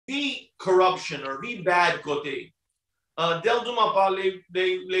corruption or vi bad kote. Del duma pa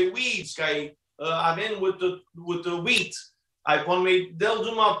le weeds kai aven with the wheat. I pon me del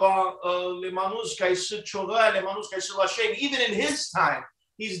duma pa le manus kai se chora le manus kai se lashem. Even in his time,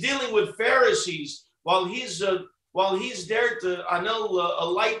 he's dealing with Pharisees while he's there to anel a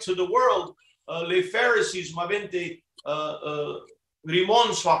light to the world. Le Pharisees mavente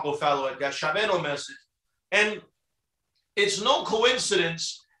rimon swako fellow at that Shabeno message. And it's no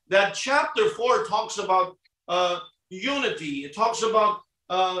coincidence that chapter 4 talks about unity. It talks about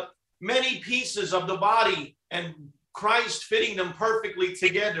many pieces of the body and Christ fitting them perfectly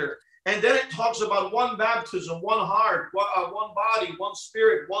together. And then it talks about one baptism, one heart, one body, one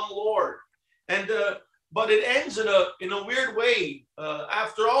spirit, one Lord. And but it ends in a weird way.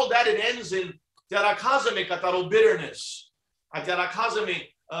 After all that, it ends in terakazame kataro bitterness, terakazame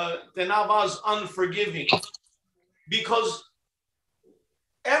tenavaz unforgiving, because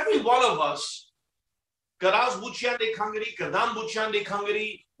every one of us, karaz buchande kangari, kadam buchande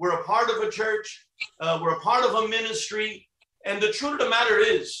kangari, we're a part of a church, we're a part of a ministry, and the truth of the matter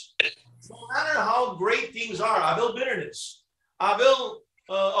is, no matter how great things are, avel bitterness, avel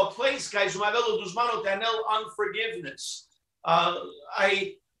a place, guys, avel duzmano tanel unforgiveness.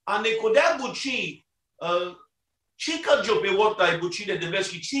 I anekoda buchi chika jope wotai buchi de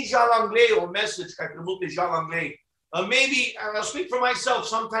deveski chi jalangle or message kai promote jalangle. Maybe I'll speak for myself.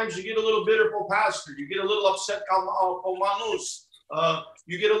 Sometimes you get a little bitter, po pastor. You get a little upset, po manus.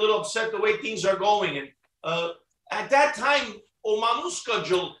 You get a little upset the way things are going, and at that time, o manuska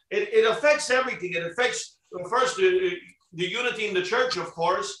jul, it affects everything. It affects first the unity in the church, of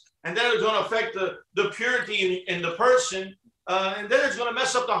course, and then it's going to affect the purity in the person, and then it's going to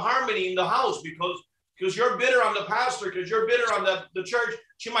mess up the harmony in the house because you're bitter on the pastor, because you're bitter on the church.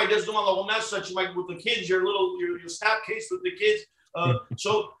 She might just do a little mess. She might with the kids, your snap case with the kids.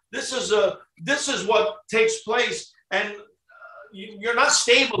 So this is what takes place, and you're not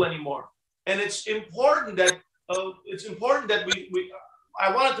stable anymore. And it's important that we.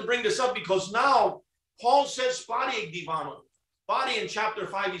 I wanted to bring this up because now Paul says body in chapter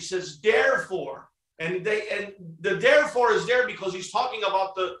 5. He says therefore, and the therefore is there because he's talking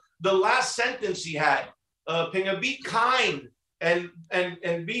about the last sentence he had. Be kind and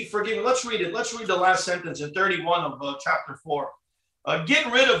be forgiving. Let's read it. Let's read the last sentence in 31 of chapter 4. Get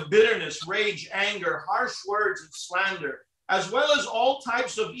rid of bitterness, rage, anger, harsh words, and slander, as well as all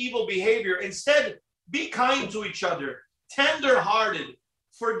types of evil behavior. Instead, be kind to each other, tender-hearted,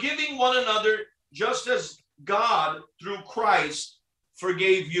 forgiving one another, just as God, through Christ,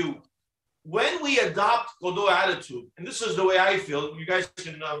 forgave you. When we adopt Kodo attitude, and this is the way I feel, you guys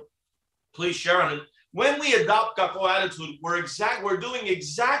can please share on it. When we adopt Kako attitude, we're doing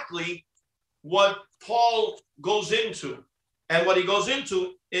exactly what Paul goes into. And what he goes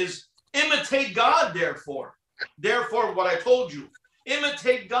into is imitate God, therefore. Therefore, what I told you,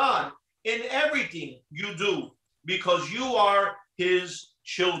 imitate God in everything you do, because you are his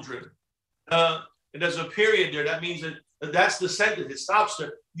children. There's a period there. That means that's the sentence. It stops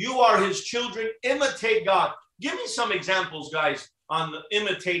there. You are his children. Imitate God. Give me some examples, guys, on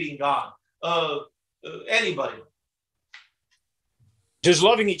imitating God. Anybody? Just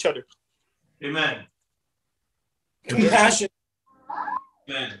loving each other. Amen. Compassion.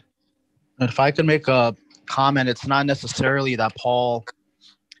 Amen. If I could make a comment, it's not necessarily that Paul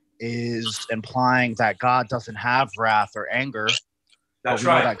is implying that God doesn't have wrath or anger. That's but we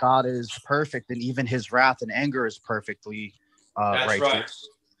right. know that God is perfect, and even his wrath and anger is perfectly That's righteous. right.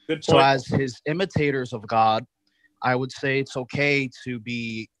 Good point. So as his imitators of God, I would say it's okay to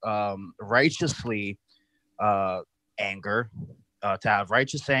be righteously anger, to have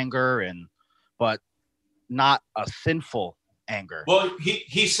righteous anger, but not a sinful anger. Well,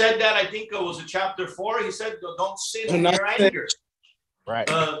 he said that, I think it was in chapter 4. He said, don't sin in your anger. Right.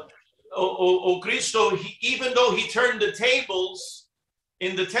 Cristo, even though he turned the tables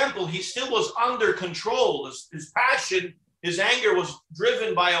in the temple, he still was under control. His passion, his anger was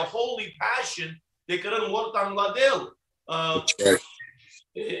driven by a holy passion. And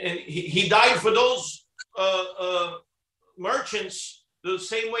he died for those merchants the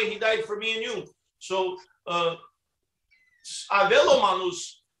same way he died for me and you. So,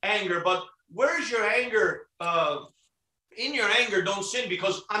 avelomanus anger, but where's your anger? In your anger, don't sin,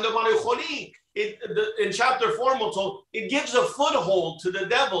 because in chapter 4, it gives a foothold to the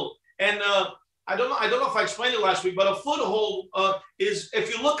devil. And I don't know if I explained it last week, but a foothold is, if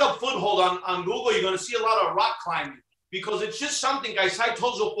you look up foothold on Google, you're going to see a lot of rock climbing, because it's just something, guys,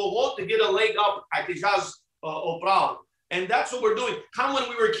 to get a leg up at the and that's what we're doing. How when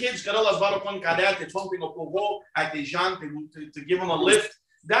we were kids, to give them a lift.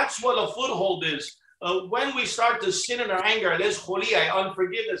 That's what a foothold is. When we start to sin in our anger, there's cholia,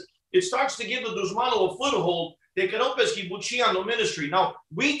 unforgiveness, it starts to give the Duzmano a foothold. They can open the ministry. Now,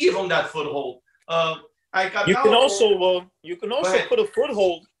 we give them that foothold. You can also put a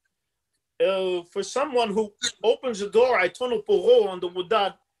foothold for someone who opens the door. I turn a poro on the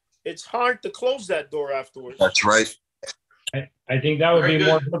mudad. It's hard to close that door afterwards. That's right. I think that would be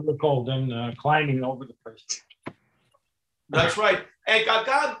more biblical than climbing over the place. That's right. And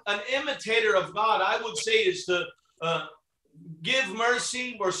God, an imitator of God, I would say, is to give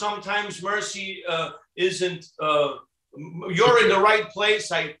mercy where sometimes mercy isn't. You're in the right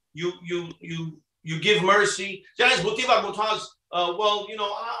place. You give mercy. Well, you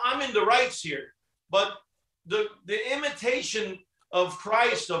know, I'm in the rights here, but the imitation of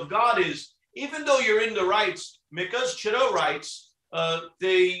Christ, of God, is even though you're in the rights, because Chiro rights,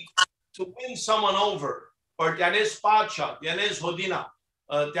 they to win someone over, or Danes Pacha, Danes Hodina,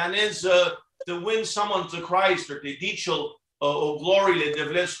 Danes to win someone to Christ, or the dicho o glory le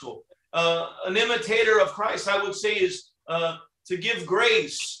devlesko. An imitator of Christ, I would say, is to give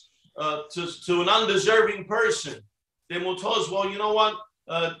grace to an undeserving person. They will tell us, well, you know what?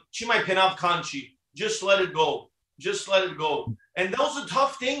 Chimai penav kanchi, just let it go. Just let it go. And those are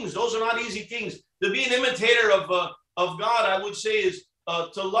tough things. Those are not easy things. To be an imitator of God, I would say, is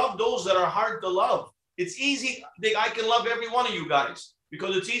to love those that are hard to love. It's easy. I can love every one of you guys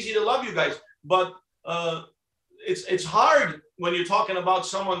because it's easy to love you guys. But it's hard when you're talking about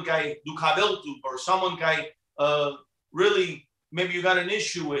someone guy dukaveltu or someone guy really maybe you got an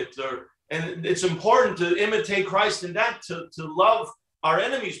issue with, and it's important to imitate Christ in that, to love our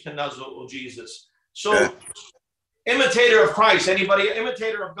enemies, Penazo, oh Jesus. So imitator of Christ, anybody?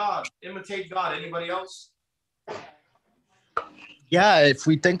 Imitator of God, imitate God. Anybody else? Yeah, if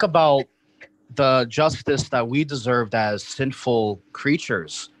we think about the justice that we deserved as sinful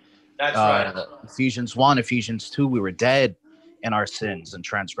creatures, that's right. Ephesians 1, Ephesians 2, we were dead in our sins and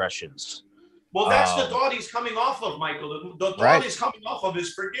transgressions. Well, that's the thought he's coming off of, Michael. The thought he's coming off of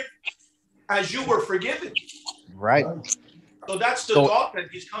is forgive as you were forgiven. Right. So that's the thought that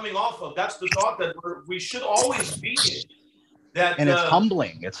he's coming off of. That's the thought that we should always be in. And it's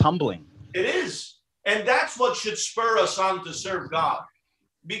humbling. It's humbling. It is. And that's what should spur us on to serve God.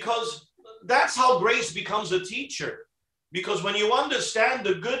 Because that's how grace becomes a teacher. Because when you understand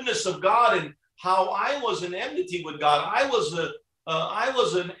the goodness of God and how I was in enmity with God, I was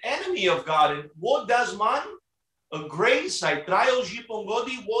an enemy of God. And what does man? A grace, I trial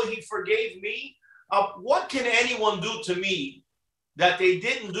jipongodi, what he forgave me. What can anyone do to me that they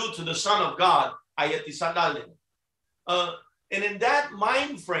didn't do to the Son of God? And in that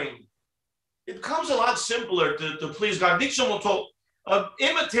mind frame, it becomes a lot simpler to please God.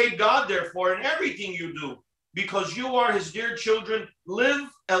 Imitate God, therefore, in everything you do, because you are his dear children. Live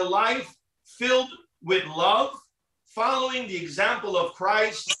a life filled with love, following the example of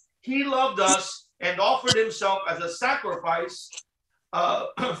Christ. He loved us and offered himself as a sacrifice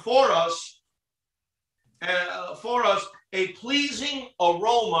for us, a pleasing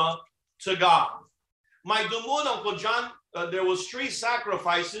aroma to God. My dumun, Uncle John, there was 3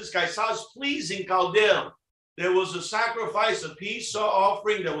 sacrifices. Kaisas pleasing Caldera. There was a sacrifice, a peace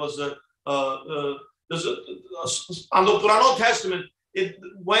offering. There was on the Old Testament.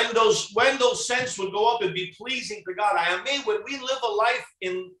 When those scents would go up, it'd be pleasing to God. I mean, when we live a life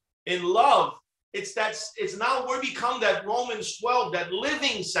in love, it's now we become that Romans 12, that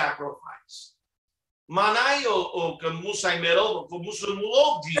living sacrifice. Manayo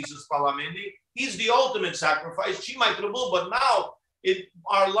Jesus Palamindi. He's the ultimate sacrifice. But now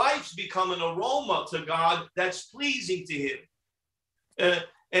our lives become an aroma to God that's pleasing to him.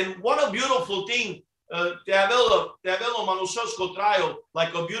 And what a beautiful thing. Like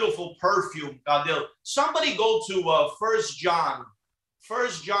a beautiful perfume. Somebody go to 1 John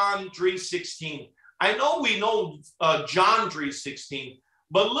 3:16. I know we know John 3:16,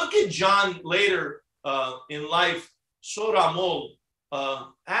 but look at John later in life. Soramol,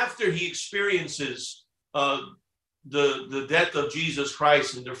 after he experiences the death of Jesus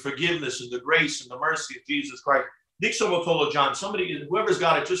Christ and the forgiveness and the grace and the mercy of Jesus Christ. Dixomotolo John, somebody, whoever's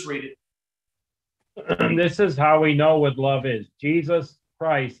got it, just read it. This is how we know what love is. Jesus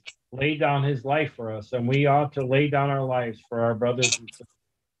Christ laid down his life for us, and we ought to lay down our lives for our brothers and sisters.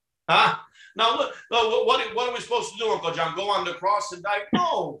 Now, look, what are we supposed to do, Uncle John? Go on the cross and die?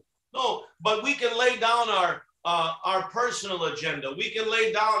 No. But we can lay down our personal agenda. We can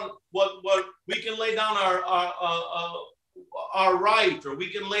lay down we can lay down our right, or we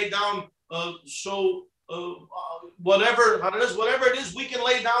can lay down so whatever it is, we can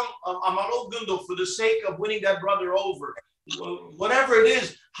lay down amaro gundo for the sake of winning that brother over. Whatever it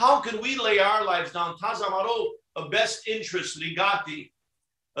is, how can we lay our lives down? Taz amaro best interest ligati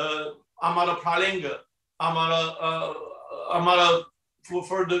amara pralenga amara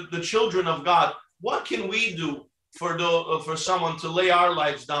for the children of God. What can we do for someone to lay our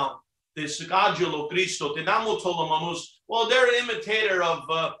lives down? Well, they're an imitator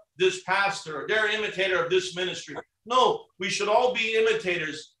of this pastor. They're an imitator of this ministry. No, we should all be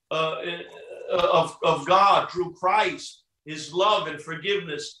imitators of God through Christ, His love and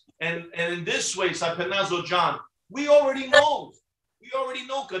forgiveness. And in this way, Sapenazo John, we already know. We already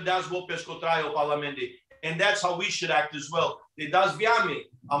know que das vo pescotraio palamende. And that's how we should act as well.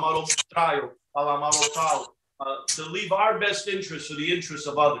 To leave our best interest for the interests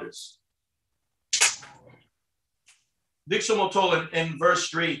of others. Dixomoto in verse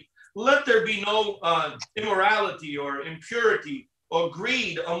 3, let there be no immorality or impurity or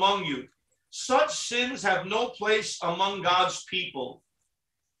greed among you. Such sins have no place among God's people.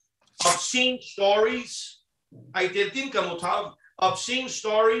 Obscene stories, obscene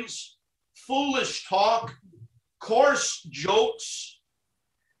stories, foolish talk, coarse jokes,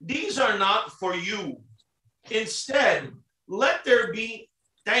 these are not for you. Instead, let there be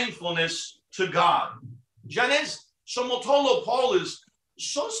thankfulness to God. Janes, Somotolo Paul is,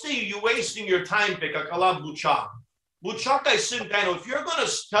 so stay you wasting your time, Pekakala Bucha. Buchaka is Sintano. If you're going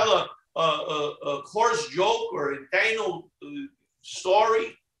to tell a coarse joke or a Dino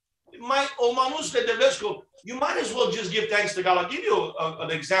story, you might as well just give thanks to God. I'll give you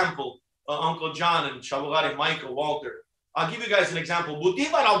an example, Uncle John and Shavugari, Michael, Walter. I'll give you guys an example.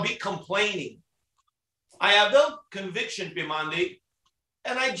 Butivar, I'll be complaining. I have no conviction, Pimande,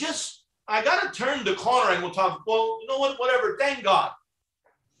 and I got to turn the corner and we'll talk, well, you know what, whatever, thank God.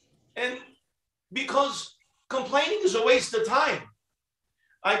 And because complaining is a waste of time.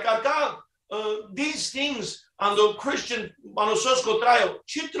 I got these things on the Christian Manososko trial,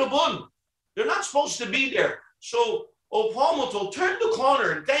 Chitrabun, they're not supposed to be there. So, Opomoto, turn the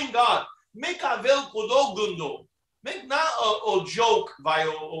corner and thank God. Make a vel kodogundo. Make not a joke by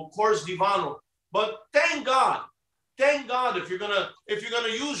a course divano, but thank God. Thank God. If you're gonna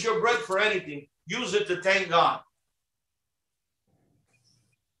use your bread for anything, use it to thank God.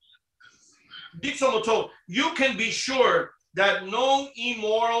 You can be sure that no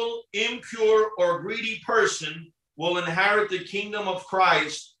immoral, impure, or greedy person will inherit the kingdom of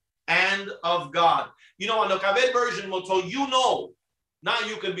Christ and of God. You know, on the Kaved version, Moto, you know, not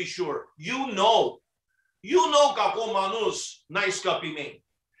you can be sure, you know, kako manus nice kapime.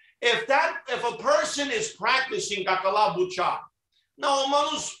 If a person is practicing kakala bucha, now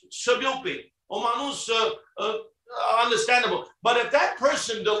manus sabupe, or manus understandable. But if that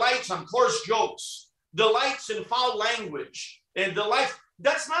person delights on coarse jokes, delights in foul language, and delights,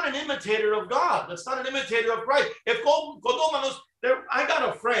 that's not an imitator of God. That's not an imitator of Christ. If I got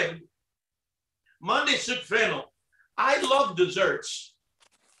a friend, Monday Sukfreno, I love desserts.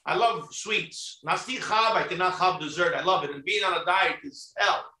 I love sweets. Nasti chab, I cannot have dessert. I love it. And being on a diet is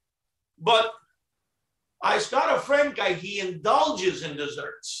hell. But I got a friend guy, he indulges in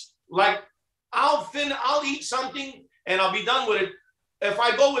desserts. Like I'll eat something and I'll be done with it. If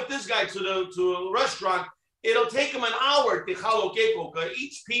I go with this guy to a restaurant, it'll take him an hour to chalo keko,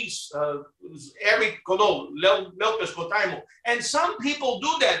 each piece, every kodo, and some people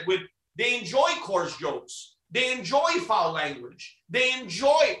do that they enjoy coarse jokes. They enjoy foul language. They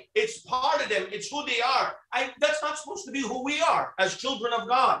enjoy, it's part of them. It's who they are. That's not supposed to be who we are as children of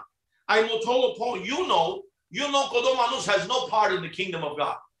God. I'm Motolo Paul, you know, Kodo Manus has no part in the kingdom of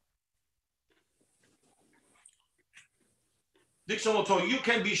God. You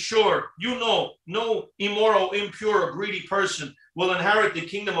can be sure, no immoral, impure, or greedy person will inherit the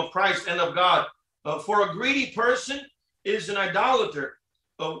kingdom of Christ and of God. For a greedy person is an idolater,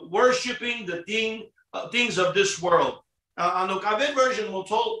 worshiping the things of this world. On the Kaved version, we're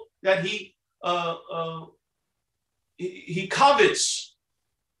told that he covets,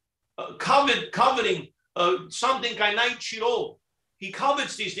 coveting something kainai chiro. He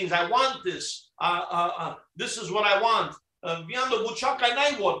covets these things. I want this. This is what I want. Viando buchaka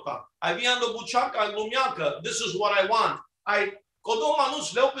nai vodka. I viando buchaka lumiaka. This is what I want. I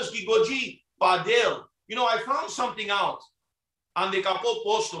kodomanus leopeski goji badel. You know, I found something out on the Kapo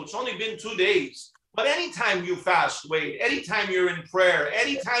Posto. It's only been 2 days. But anytime you fast, wait, anytime you're in prayer,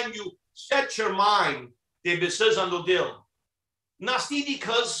 anytime you set your mind, they says on the deal. Nasti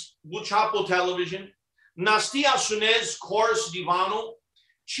because buchapo television, nasti asunes course divano,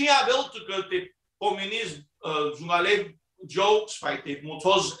 chia veltuke communism zungale jokes, right? If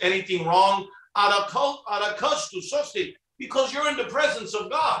mutos anything wrong, because you're in the presence of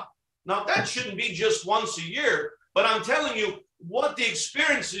God. Now, that shouldn't be just once a year, but I'm telling you what the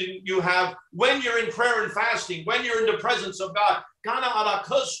experience you have when you're in prayer and fasting, when you're in the presence of God.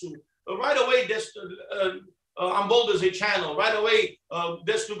 Right away, I'm bold as a channel. Right away,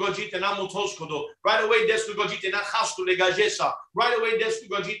 destu gojite na mutoskodo. Right away, destu gojite na chastu legajesa. Right away, destu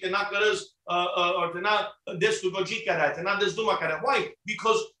gojite na karas or na destu gojikara, na desdumakara. Why?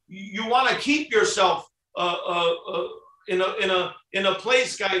 Because you want to keep yourself in a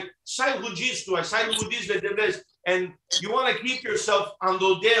place, guy. And you want to keep yourself on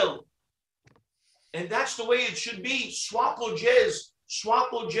the del. And that's the way it should be. Swap jazz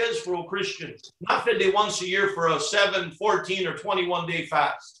for a Christian. Not that they once a year for a 7, 14, or 21-day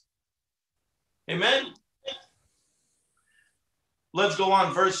fast. Amen? Let's go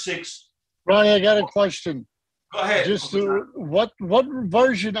on, verse 6. Brian, I got a question. Go ahead. Just what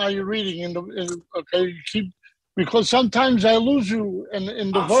version are you reading? Okay, because sometimes I lose you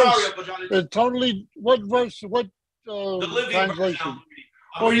in the verse. Sorry, totally. What verse? What the living translation?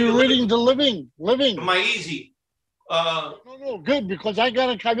 Are you reading the living? My easy. No, good, because I got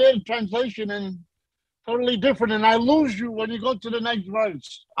a Kabbalah translation and totally different, and I lose you when you go to the next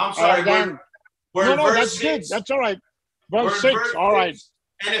verse. I'm sorry. We're no, verse that's 6. good. That's all right. Verse 6. All right.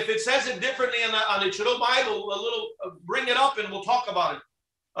 And if it says it differently on the Chiro Bible, bring it up and we'll talk about it.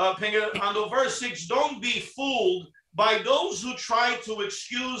 On the verse 6, don't be fooled by those who try to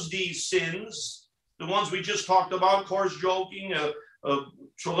excuse these sins, the ones we just talked about, coarse joking,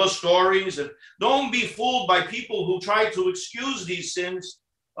 Chula stories, and don't be fooled by people who try to excuse these sins,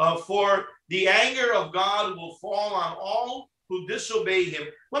 for the anger of God will fall on all who disobey him.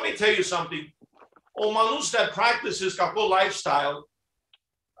 Let me tell you something. Manus that practices kapo lifestyle,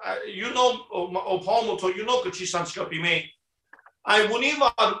 you know, Paul, you know, I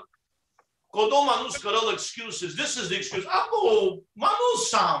wuniva kodo manus karal excuses. This is the excuse. Apo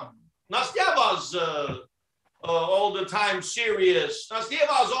manusam nastiavas all the time serious.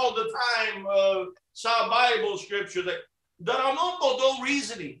 Nastiavas all the time sa Bible scripture. There are no kodo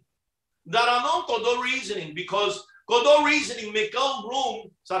reasoning. There are no kodo reasoning because kodo reasoning make a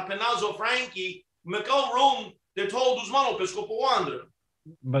room sa penazo Frankie make a room they told us mano pescopo wander.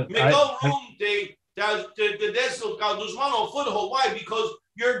 But make a room they foothold. Why? Because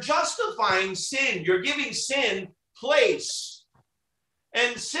you're justifying sin. You're giving sin place.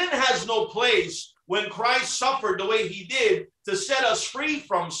 And sin has no place when Christ suffered the way he did to set us free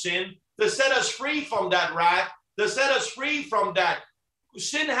from sin, to set us free from that wrath, to set us free from that.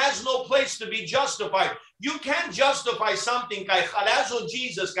 Sin has no place to be justified. You can't justify something kay halazo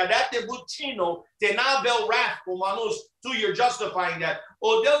Jesus, kadate buchino, tenabel wrath manus, to you're justifying that.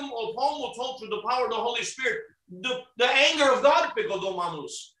 Or Paul will talk through the power of the Holy Spirit. The anger of God pekodo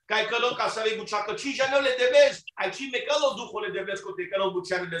manus. Kay kaloka sabi buchaka chija no le debes, I chi mekalo ducho le debes ko tekalo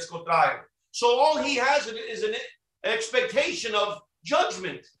buchane descotrae. So all he has is an expectation of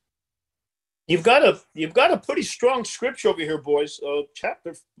judgment. You've got a pretty strong scripture over here, boys.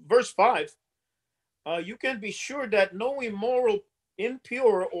 Verse 5. You can be sure that no immoral,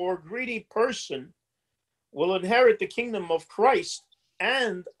 impure, or greedy person will inherit the kingdom of Christ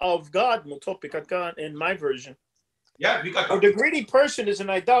and of God. In my version. Yeah, the greedy person is an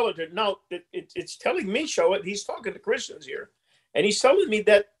idolater. Now, it's telling me, he's talking to Christians here. And he's telling me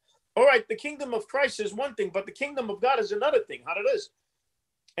that, all right, the kingdom of Christ is one thing, but the kingdom of God is another thing. How it is?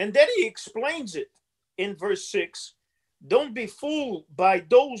 And then he explains it in verse 6. Don't be fooled by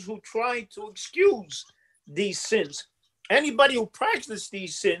those who try to excuse these sins. Anybody who practices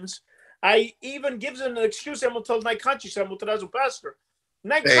these sins, I even gives an excuse. I'm going to tell my country, I'm going to tell pastor.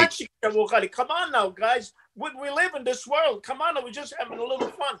 Come on now, guys. We live in this world. Come on now, we're just having a little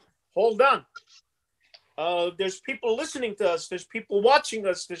fun. Hold on. There's people listening to us. There's people watching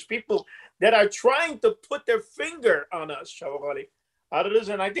us. There's people that are trying to put their finger on us.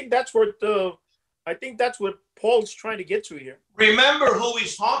 And I think that's what Paul's trying to get to here. Remember who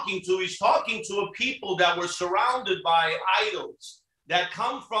he's talking to. He's talking to a people that were surrounded by idols, that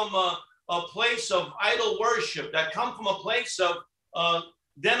come from a place of idol worship, that come from a place of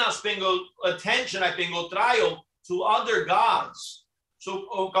attention, I think, to other gods. So,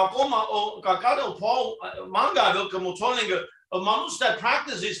 Paul manga manus that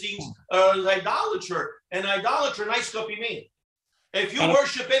practices things idolater, and idolater nice copy me. If you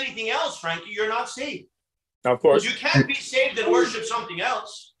worship anything else, Frankie, you're not saved. Of course. You can't be saved and worship something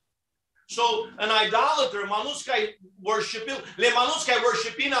else. So an idolater, manuskai worshipil, le manuskai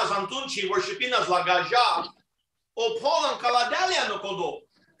worshipinas antunchi, worshipinas lagaja, o Paul and Kaladalia no kodo.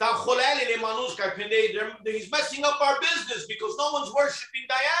 He's messing up our business because no one's worshiping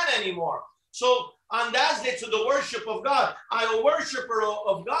Diana anymore. So, andați to the worship of God. I a worshiper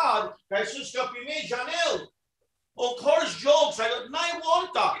of God. Of course, jokes.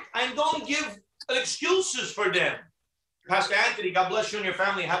 And don't give excuses for them. Pastor Anthony, God bless you and your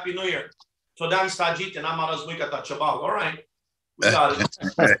family. Happy New Year. So Dan Stajit and Amaras Wikata Chabal. All right. We got it.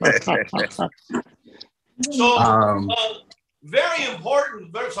 So very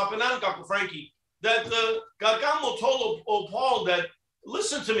important verse, Frankie, that Gargamo told Paul that,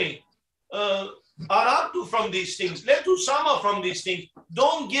 listen to me, Aratu from these things, Letu Sama from these things.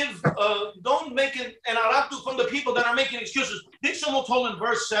 Don't make it an Aratu from the people that are making excuses. Dixon told in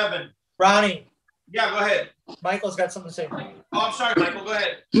verse 7. Ronnie. Yeah, go ahead. Michael's got something to say. Oh, I'm sorry, Michael. Go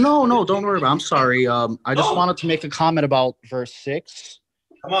ahead. No, don't worry about it. I'm sorry. I just wanted to make a comment about verse 6.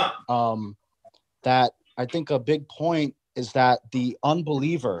 Come on. That I think a big point is that the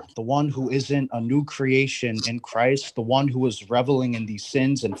unbeliever, the one who isn't a new creation in Christ, the one who is reveling in these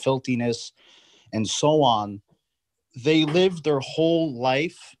sins and filthiness and so on, they live their whole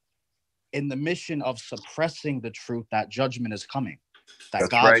life in the mission of suppressing the truth that judgment is coming, that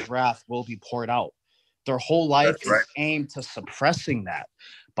God's wrath will be poured out. Their whole life is aimed to suppressing that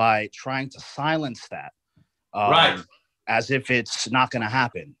by trying to silence that, as if it's not going to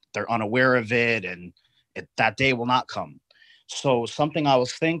happen. They're unaware of it, and that day will not come. So something I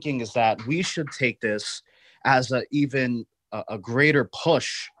was thinking is that we should take this as even a greater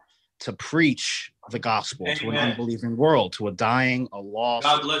push to preach the gospel to an unbelieving world, to a dying, a lost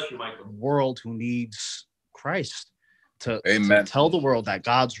world who needs Christ, to tell the world that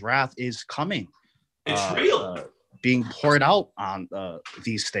God's wrath is coming. It's real. Being poured out on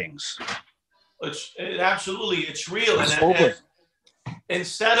these things. Absolutely, it's real. And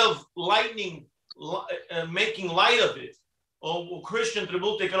instead of making light of it, Christian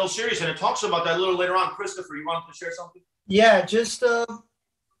tribute take it all serious. And it talks about that a little later on. Christopher, you want to share something? Yeah, just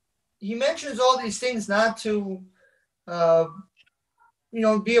he mentions all these things not to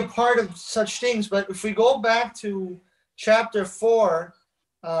be a part of such things. But if we go back to chapter 4,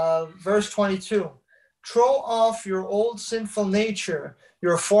 verse 22, throw off your old sinful nature,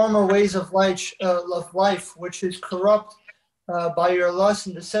 your former ways of life, which is corrupt by your lust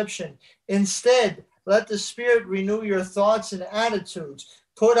and deception. Instead, let the Spirit renew your thoughts and attitudes.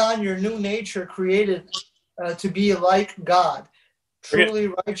 Put on your new nature, created to be like God, truly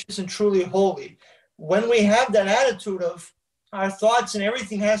righteous and truly holy. When we have that attitude of our thoughts and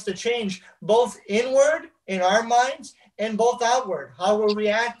everything has to change, both inward in our minds and both outward, how we're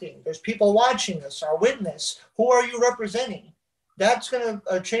reacting. There's people watching us, our witness. Who are you representing? That's going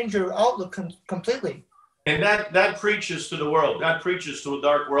to change your outlook completely. And that preaches to the world. That preaches to a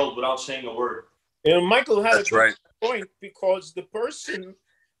dark world without saying a word. And Michael had a point, because the person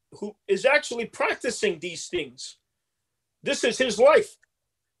who is actually practicing these things, this is his life.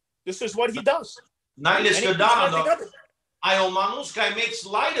 This is what he does. Iomanus makes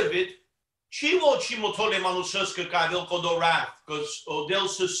light of it. Chivo chimotole manusaska kadil kodorath, because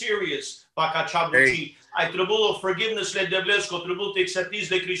Odel's so serious. Pakachabuchi. I tribulo forgiveness le deblesko, tribute acceptis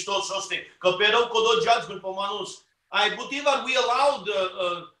de Christos hoste, kopero kodo judgment for manus. I butivar we allowed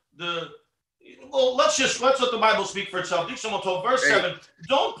let's let the Bible speak for itself. Verse 7.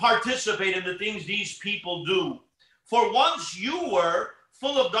 Don't participate in the things these people do. For once you were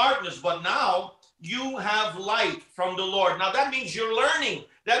full of darkness, but now you have light from the Lord. Now that means you're learning.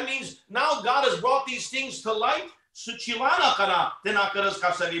 That means now God has brought these things to light. So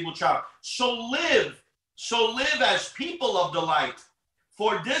live as people of the light.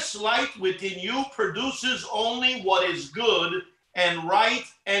 For this light within you produces only what is good and right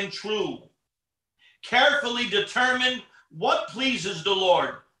and true. Carefully determine what pleases the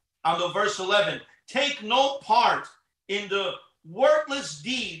Lord. On the verse 11, take no part in the worthless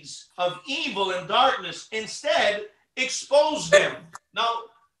deeds of evil and darkness. Instead, expose them. Now,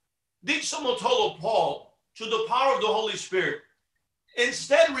 Dixomotolo Paul, to the power of the Holy Spirit,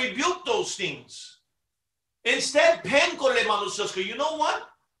 instead rebuke those things. Instead, you know what?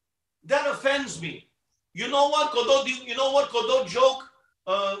 That offends me. You know what? Kodo joke,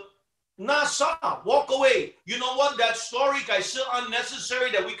 Nasa, walk away. You know what? That story is so unnecessary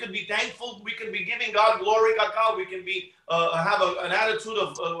that we could be thankful. We can be giving God glory. We can be have an attitude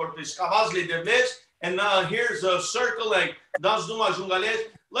of and here's a circle like das duma jungales.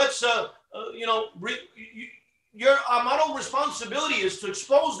 Let's your our responsibility is to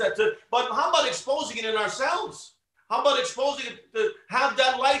expose that. But how about exposing it in ourselves? How about exposing it to have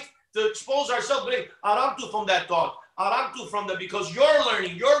that light to expose ourselves? Aramtu from that thought. Aramtu from that, because you're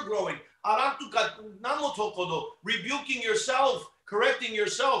learning, you're growing. Rebuking yourself, correcting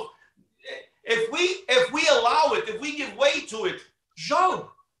yourself. If we allow it, if we give way to it, Jean,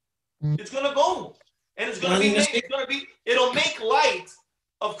 It's going to go. And it's going to be, it'll make light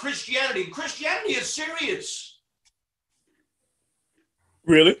of Christianity. Christianity is serious.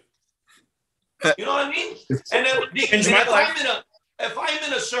 Really? You know what I mean? And then, if I'm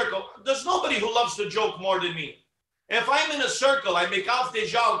in a circle, there's nobody who loves to joke more than me. If I'm in a circle, I make off the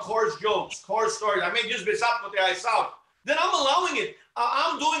job, coarse jokes, coarse stories. I make just besap what I saw. Then I'm allowing it.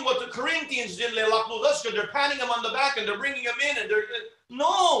 I'm doing what the Corinthians did. They're patting him on the back and they're bringing him in. And they're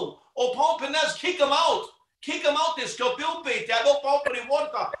no. O Paul Penez, kick him out. Kick him out.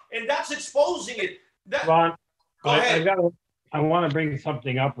 And that's exposing it. Ron, go ahead. I want to bring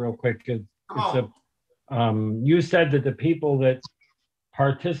something up real quick. You said that the people that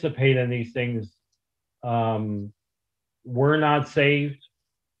participate in these things were not saved,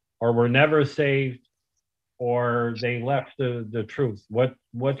 or were never saved, or they left the truth. What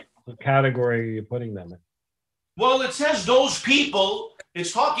category are you putting them in? Well, it says those people.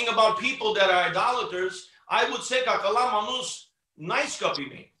 It's talking about people that are idolaters. I would say kakala manus nice copy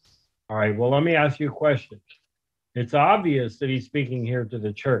me. All right. Well, let me ask you a question. It's obvious that he's speaking here to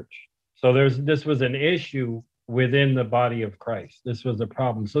the church. So this was an issue within the body of Christ. This was a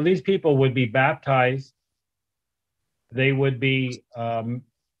problem. So these people would be baptized. They would be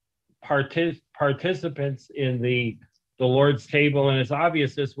participants in the Lord's table, and it's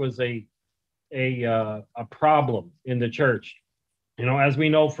obvious this was a problem in the church. You know, as we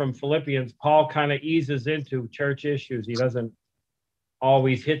know from Philippians, Paul kind of eases into church issues. He doesn't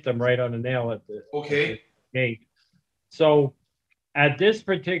always hit them right on the nail at the gate. So at this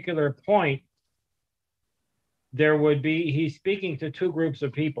particular point, he's speaking to two groups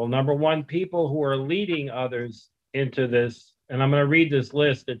of people. Number one, people who are leading others into this, and I'm going to read this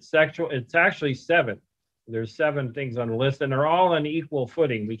list. It's actually 7. There's 7 things on the list, and they're all on equal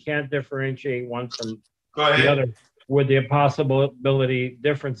footing. We can't differentiate one from the other with the possibility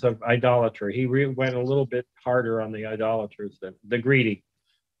difference of idolatry. He went a little bit harder on the idolaters than the greedy.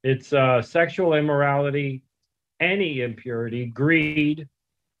 It's sexual immorality, any impurity, greed,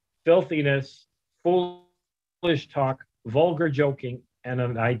 filthiness, foolish talk, vulgar joking, and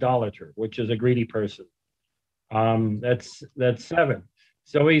an idolater, which is a greedy person. That's 7.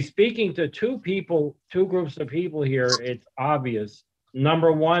 So he's speaking to two groups of people here. It's obvious.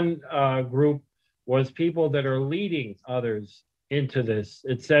 Number one group was people that are leading others into this.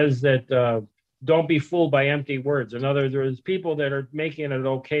 It says that don't be fooled by empty words. In other words, there's people that are making it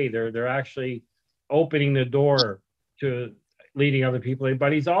okay. They're actually opening the door to leading other people.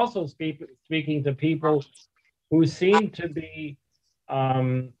 But he's also speaking to people who seem to be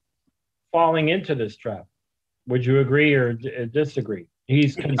falling into this trap. Would you agree or disagree?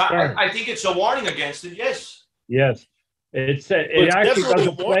 He's concerned. I think it's a warning against it. Yes. Yes. It actually does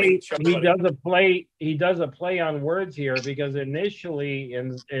a play. He does a play on words here, because initially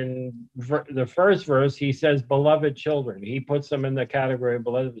in the first verse he says beloved children. He puts them in the category of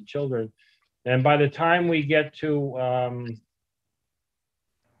beloved children, and by the time we get to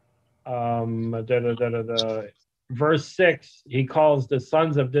verse 6, he calls the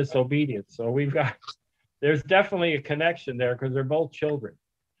sons of disobedience. So there's definitely a connection there, because they're both children.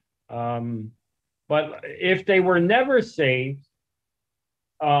 But if they were never saved,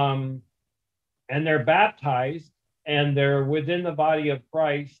 and they're baptized and they're within the body of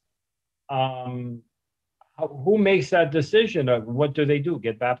Christ, who makes that decision of what do they do?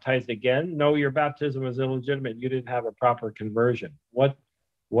 Get baptized again? No, your baptism was illegitimate. You didn't have a proper conversion. What's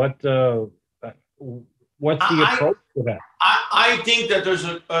the approach to that? I think that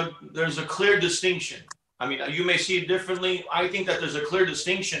there's a clear distinction. I mean, you may see it differently. I think that there's a clear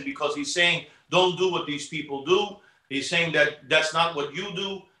distinction, because he's saying, don't do what these people do. He's saying that that's not what you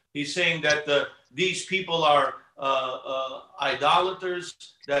do. He's saying that these people are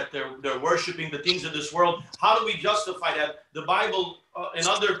idolaters, that they're worshiping the things of this world. How do we justify that? The Bible in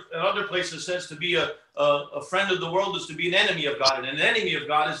other places says to be a friend of the world is to be an enemy of God, and an enemy of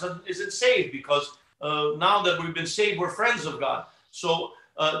God isn't saved, because now that we've been saved, we're friends of God. So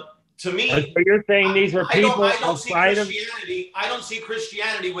to me, so you're saying these are people outside of Christianity. I don't see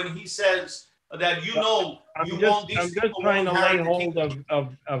Christianity when he says that I'm just trying to lay hold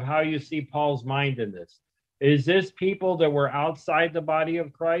of how you see Paul's mind in this. Is this people that were outside the body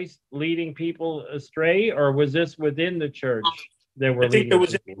of Christ leading people astray, or was this within the church that were leading people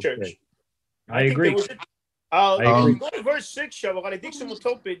astray? I think it was in the church. I agree. Go to verse 6,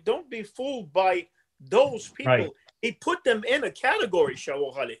 don't be fooled by those people. Right. He put them in a category,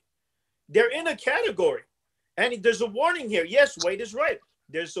 they're in a category. And there's a warning here. Yes, Wade is right.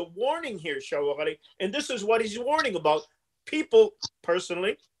 There's a warning here, and this is what he's warning about. People,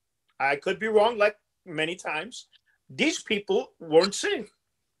 personally, I could be wrong like many times, these people weren't saved.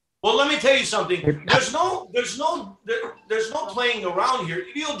 Well, let me tell you something. There's no playing around here.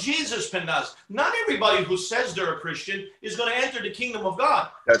 You know, Jesus Pendas. Not everybody who says they're a Christian is going to enter the kingdom of God.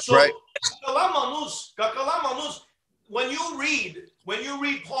 That's right. When you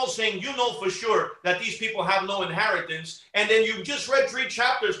read Paul saying, you know for sure that these people have no inheritance, and then you just read 3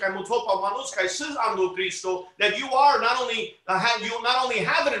 chapters that you are not only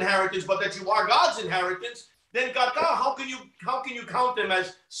have an inheritance, but that you are God's inheritance. Then how can you count them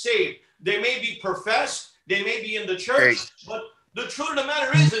as saved? They may be professed, they may be in the church, but the truth of the matter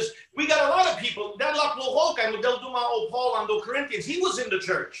is we got a lot of people. Paul and the Corinthians, he was in the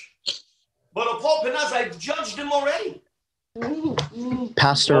church, but Paul Penaz, I've judged him already.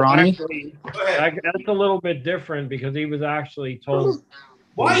 Pastor Ronnie, actually, that's a little bit different because he was actually told.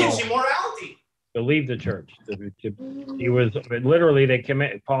 Why is immorality? To leave the church. He was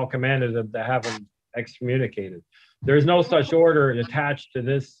literally Paul commanded them to have him excommunicated. There's no such order attached to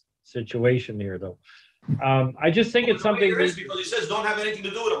this situation here, though. I just think it's something because he says don't have anything to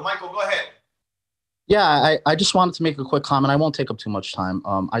do with it. Michael, go ahead. Yeah, I just wanted to make a quick comment. I won't take up too much time.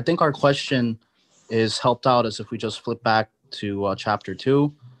 I think our question is helped out as if we just flip back to chapter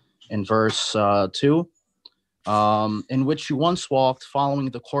 2 in verse 2, in which you once walked, following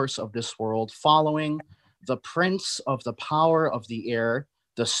the course of this world, following the prince of the power of the air,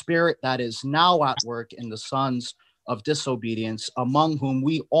 the spirit that is now at work in the sons of disobedience, among whom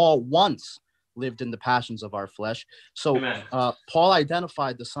we all once lived in the passions of our flesh. So Paul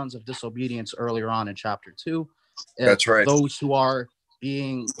identified the sons of disobedience earlier on in chapter 2. That's right. Those who are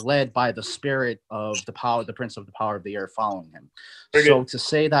being led by the spirit of the power, the prince of the power of the air, following him. So to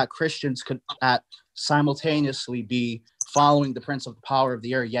say that Christians could simultaneously be following the prince of the power of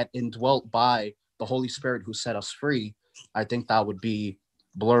the air, yet indwelt by the Holy Spirit who set us free, I think that would be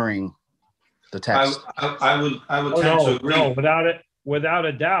blurring the text. I would tend to agree. No, without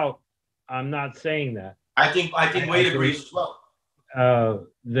a doubt, I'm not saying that. I think Wade agrees as well.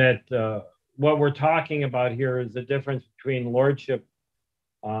 That what we're talking about here is the difference between lordship,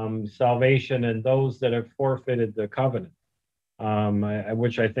 salvation, and those that have forfeited the covenant,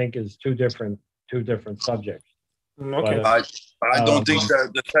 which I think is two different subjects. Okay. But, I don't think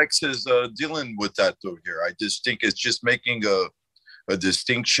that the text is dealing with that though here. I just think it's just making a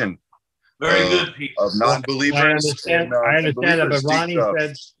distinction. Very good, Pete. Of non-believers. I understand that, but Ronnie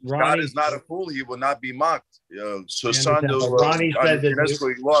said God is not a fool; he will not be mocked. Ronnie said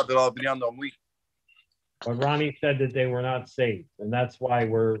but Ronnie said that they were not saved, and that's why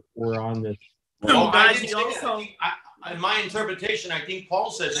we're on this. Well, in my interpretation, I think Paul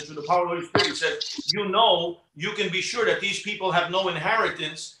says it through the power of the Holy Spirit. He says, you can be sure that these people have no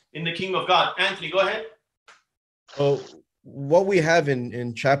inheritance in the kingdom of God. Anthony, go ahead. Oh, what we have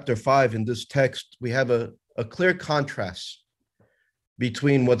in chapter 5 in this text, we have a clear contrast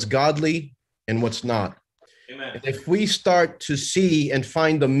between what's godly and what's not. Amen. And if we start to see and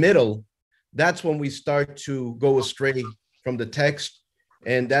find the middle, that's when we start to go astray from the text.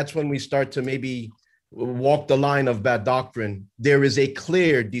 And that's when we start to maybe walk the line of bad doctrine. There is a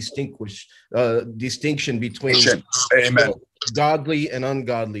clear distinction between godly and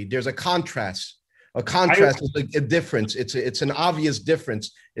ungodly. There's a contrast. A contrast is a difference. It's an obvious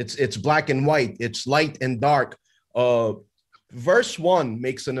difference. It's black and white. It's light and dark. Verse 1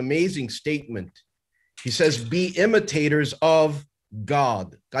 makes an amazing statement. He says, "Be imitators of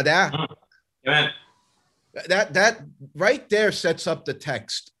God." Amen. That right there sets up the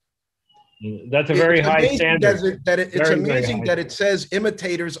text. That's a very high standard. It's amazing that it says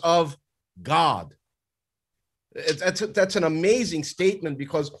imitators of God. That's an amazing statement,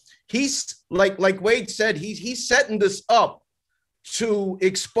 because he's like Wade said, he's setting this up to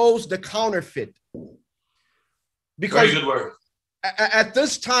expose the counterfeit. Because very good word. At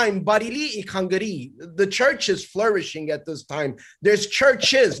this time, Barili Ikangari, the church is flourishing at this time. There's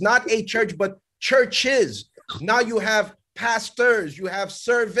churches, not a church, but churches. Now you have pastors, you have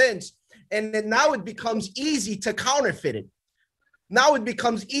servants, and then now it becomes easy to counterfeit it. Now it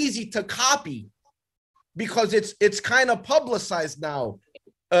becomes easy to copy, because it's kind of publicized now.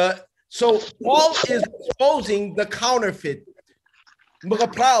 So Paul is exposing the counterfeit.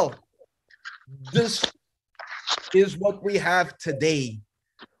 This is what we have today.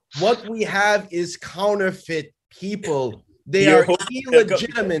 What we have is counterfeit people. They are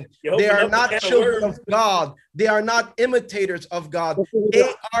illegitimate. They are not children of God. They are not imitators of God.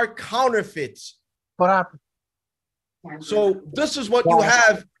 They are counterfeits. So this is what you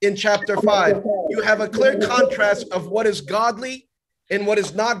have in chapter 5. You have a clear contrast of what is godly and what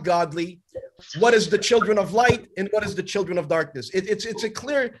is not godly, what is the children of light and what is the children of darkness. It's a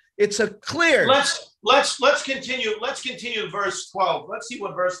clear. Let's continue verse 12. Let's see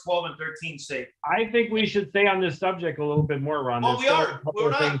what verse 12 and 13 say. I think we should stay on this subject a little bit more, Ron. Well, we're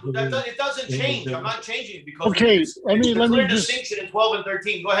not. It doesn't change. I'm not changing it because let me just distinction in 12 and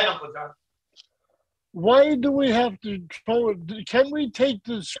 13. Go ahead, Uncle John. Why do we have to throw it? Can we take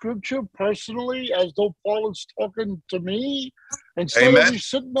the scripture personally as though Paul is talking to me instead of me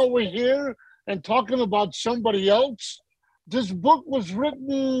sitting over here and talking about somebody else? This book was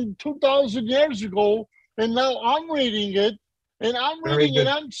written 2,000 years ago, and now I'm reading it, and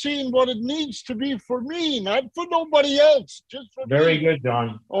I'm seeing what it needs to be for me, not for nobody else, just for me. Very good,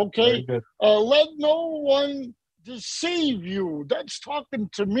 John. Okay? Let no one deceive you. That's talking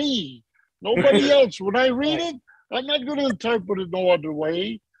to me. Nobody else. When I read it, I'm not going to interpret it no other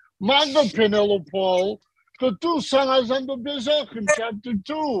way. Maga Penelo Paul, in chapter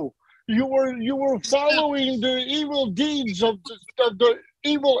 2. You were following the evil deeds of the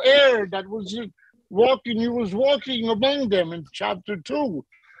evil air that was walking. He was walking among them in chapter 2.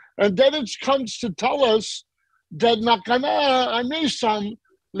 And then it comes to tell us that nakana anisam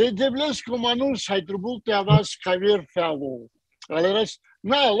le debles komanus hydrobulte avas kaver fellow.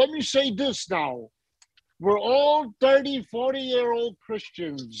 Now, let me say this now. We're all 30, 40-year-old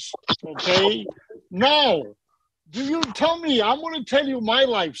Christians, okay? Now, do you tell me, I'm going to tell you my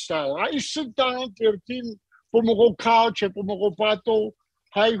lifestyle. I sit down, 13, pumuko couch, pumuko pato,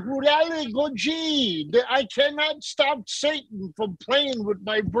 I cannot stop Satan from playing with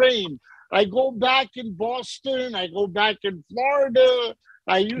my brain. I go back in Boston, I go back in Florida,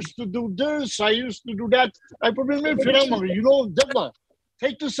 I used to do this, I used to do that. You know, Debla,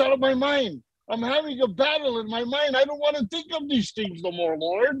 take this out of my mind. I'm having a battle in my mind. I don't want to think of these things no more,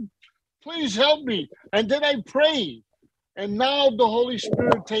 Lord. Please help me. And then I pray. And now the Holy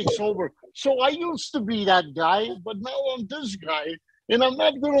Spirit takes over. So I used to be that guy, but now I'm this guy. And I'm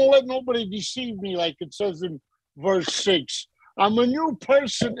not going to let nobody deceive me like it says in verse 6. I'm a new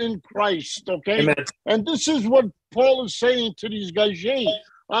person in Christ, okay? Amen. And this is what Paul is saying to these guys.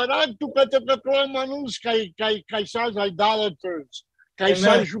 Idolaters.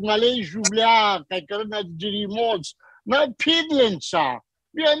 Not pidlins.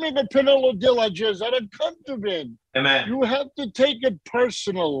 Amen. You have to take it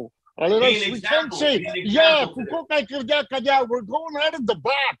personal. We can't say, we're going out of the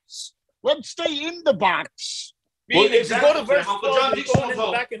box. Let's stay in the box. Well, if you go to verse 12, you're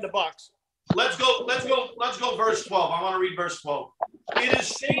going back in the box. Let's go verse 12. I want to read verse 12. It is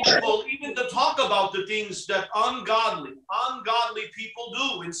shameful even to talk about the things that ungodly people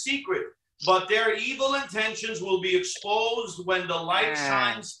do in secret, but their evil intentions will be exposed when the light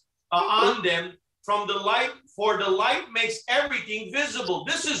shines on them from the light, for the light makes everything visible.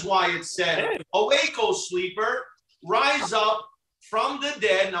 This is why it said, awake, O sleeper, rise up from the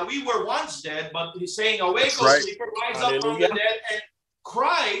dead. Now, we were once dead, but he's saying, awake, O sleeper, rise up from the dead, and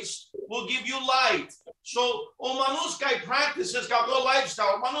Christ will give you light. So, Manus guy practices kako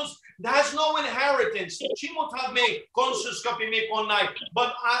lifestyle. Manus has no inheritance.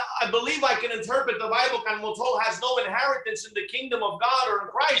 But I believe I can interpret the Bible. Kanmotol has no inheritance in the kingdom of God or in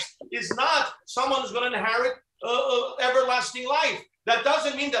Christ. Is not someone who's going to inherit everlasting life. That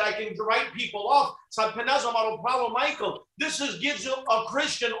doesn't mean that I can write people off. Michael, this gives you a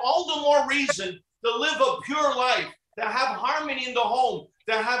Christian all the more reason to live a pure life, to have harmony in the home,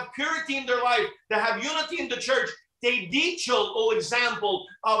 to have purity in their life, to have unity in the church. They dicho example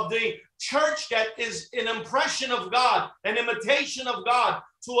of the church that is an impression of God, an imitation of God,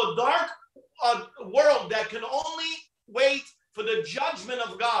 to a dark world that can only wait for the judgment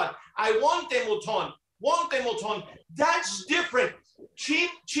of God. I want them uton. That's different.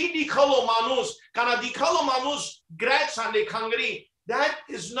 That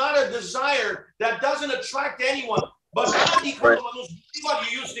is not a desire. That doesn't attract anyone. But what you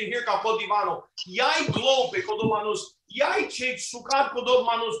used to hear Kakodivano, Yai Globe, Kodomanus, Yai Che Sukat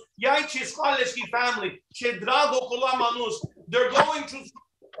Kodomanus, Yai Che Skaleski family, Che Drago Kolamanus, they're going to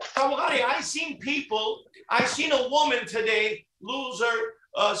I seen a woman today lose her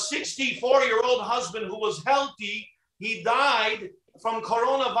 64-year-old husband who was healthy. He died from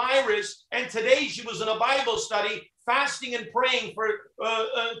coronavirus, and today she was in a Bible study, fasting and praying for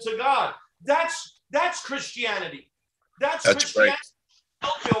to God. That's Christianity. That's Christianity.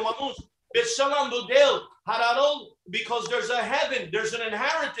 Right. Because there's a heaven, there's an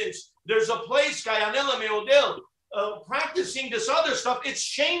inheritance, there's a place. Practicing this other stuff, it's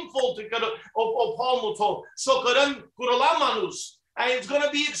shameful to go to so and it's going to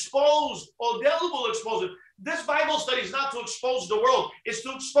be exposed, or they will expose it. this Bible study is not to expose the world. It's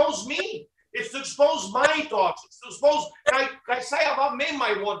to expose me. It's to expose my thoughts. It's to expose,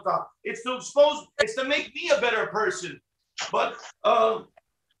 it's to expose, it's to make me a better person. But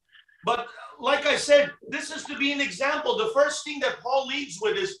like I said, this is to be an example. The first thing that Paul leads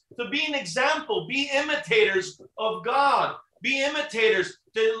with is to be an example, be imitators of God, be imitators,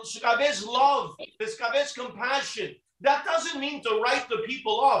 to have love, to have compassion. That doesn't mean to write the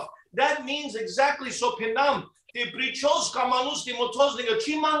people off. That means exactly so pinam. Te prichos kamanus te motos nega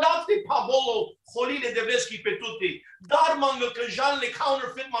chi mandate pabolo holile deveski petuti. Dar manga kajan le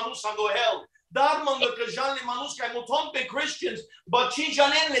counterfeit manus ando hell. Dar manga kajan le manus kai moton pe Christians, but chi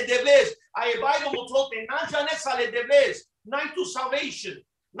janen le devles. I Bible motote na janet sale devles. Night to salvation,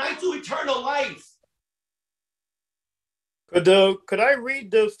 night to eternal life. Could I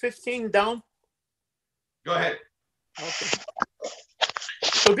read the 15 down? Go ahead. Okay.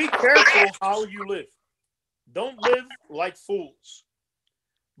 So be careful how you live. Don't live like fools,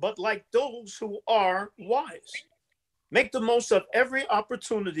 but like those who are wise. Make the most of every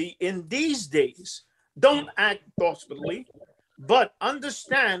opportunity in these days. Don't act boastfully, but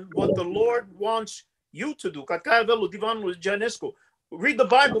understand what the Lord wants you to do. Read the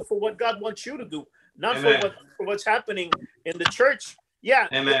Bible for what God wants you to do, not for what's happening in the church. Yeah,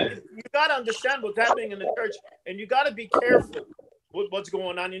 Amen. You got to understand what's happening in the church, and you got to be careful with what's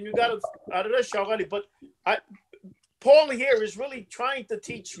going on, and you got to. But Paul here is really trying to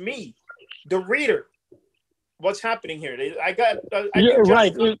teach me, the reader, what's happening here. I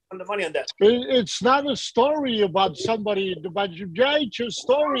right. On the money on that. It's not a story about somebody, but it's a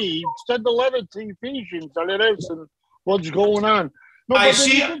story. Send a letter to Ephesians and what's going on. No, I but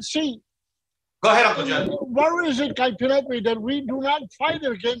see. you can see. Go ahead, Uncle John. Where is it, that we do not fight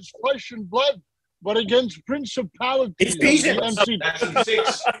against flesh and blood, but against principalities? Ephesians. That's in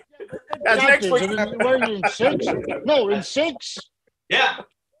 6. That's next week. Where are you, in 6? No, in 6? Yeah.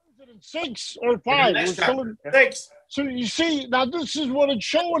 Is it in 6 or 5? We're still in 6. So you see, now this is what it's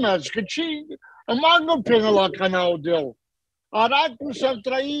showing us. Amang pinala ka na odil. Arat mo sa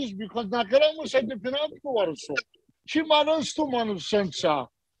trais because nakara mo sa dipinat ko warso. Chi marasto manusensa.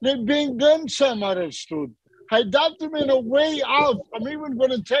 Ne bingan sa marastud. I got them in a way out. I'm even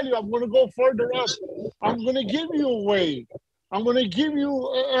going to tell you, I'm going to go further up. I'm going to give you a way. I'm going to give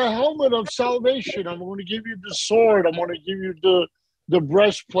you a helmet of salvation. I'm going to give you the sword. I'm going to give you the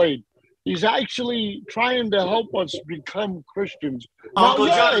breastplate. He's actually trying to help us become Christians. Uncle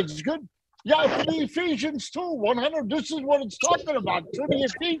Now, John. it's good. Yeah, for the Ephesians too, 100. This is what it's talking about, to the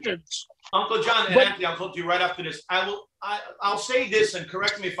Ephesians. Uncle John and Anthony, I'll talk to you right after this. I'll say this, and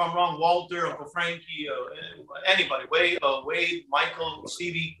correct me if I'm wrong, Walter, Uncle Frankie, anybody, Wade, Michael,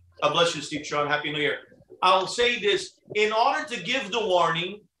 Stevie. God bless you, Steve Sean. Happy New Year. I'll say this. In order to give the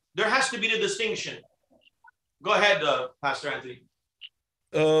warning, there has to be the distinction. Go ahead, Pastor Anthony.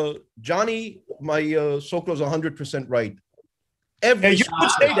 Johnny, my Sokolo's 100% right. You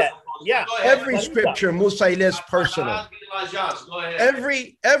could say that. Yeah. Every scripture, Musailes personal.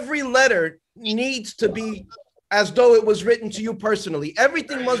 Every letter needs to be as though it was written to you personally.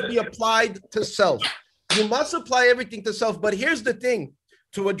 Everything must be applied to self. You must apply everything to self. But here's the thing,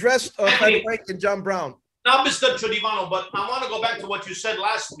 to address Frank and John Brown. Now, Mr. Chodivano, but I want to go back to what you said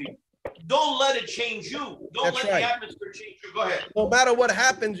last week. Don't let it change you. Don't let the atmosphere change you. Go ahead. No matter what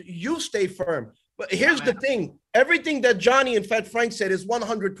happens, you stay firm. But here's the thing. Everything that Johnny and Fat Frank said is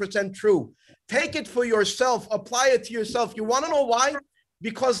 100% true. Take it for yourself. Apply it to yourself. You want to know why?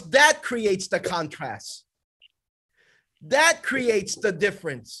 Because that creates the contrast. That creates the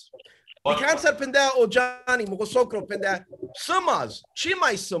difference. Because penda o Johnny mo sokro penda sumas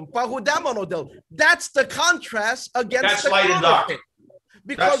chimaisum pahudamonodel. That's the contrast against the counterfeit.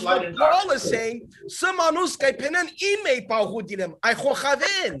 Because what Paul is saying, still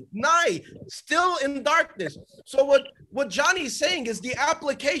in darkness. So what Johnny is saying is the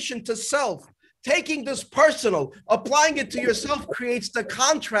application to self, taking this personal, applying it to yourself creates the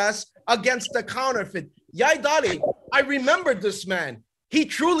contrast against the counterfeit. Yaidari, I remember this man. He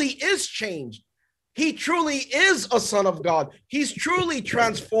truly is changed. He truly is a son of God. He's truly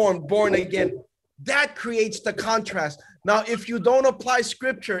transformed, born again. That creates the contrast. Now, if you don't apply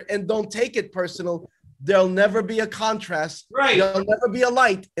scripture and don't take it personal, there'll never be a contrast. Right. There'll never be a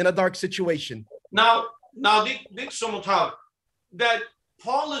light in a dark situation. Now, that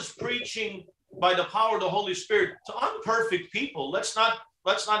Paul is preaching by the power of the Holy Spirit to unperfect people. Let's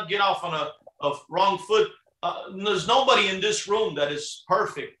not get off on a wrong foot. There's nobody in this room that is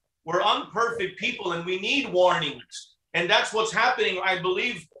perfect. We're unperfect people, and we need warnings. And that's what's happening, I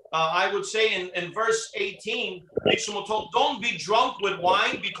believe. I would say in verse 18, don't be drunk with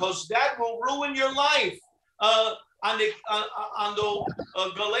wine because that will ruin your life. on the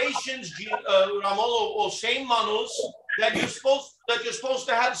Galatians, Ramolo or same manus that you're supposed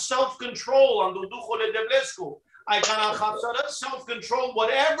to have self-control on the ducho de deblesco. I can self-control,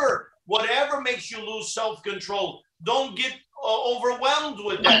 whatever makes you lose self-control. Don't get overwhelmed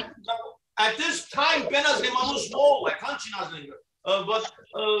with that. Now, at this time, penas de manus no, like but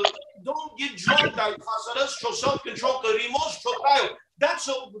don't get drunk. Self-control. That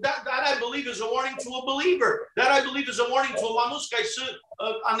I believe is a warning to a believer. That I believe is a warning to a manus.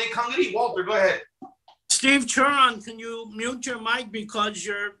 Walter, go ahead. Steve Churon, can you mute your mic because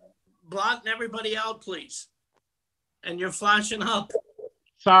you're blotting everybody out, please? And you're flashing up.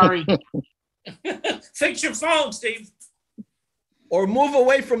 Sorry. Fix your phone, Steve. Or move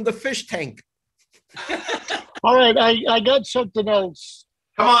away from the fish tank. All right, I got something else.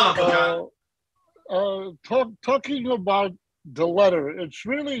 Come on, Uncle John. Talking about the letter. It's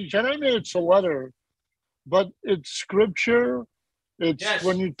really, it's a letter, but it's scripture. It's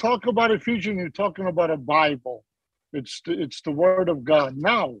when you talk about Ephesians, you're talking about a Bible. It's the word of God.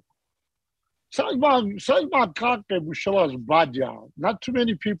 Now, not too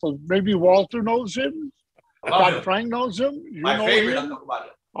many people. Maybe Walter knows him. Frank knows him. You My know favorite. him.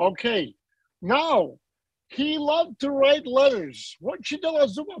 Okay. Now, he loved to write letters. We had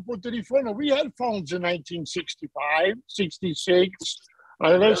phones in 1965, 66.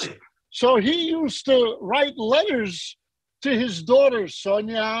 Really? So he used to write letters to his daughter,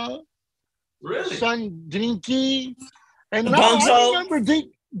 Sonia, really? son, Dinky. And now Bonzo. I remember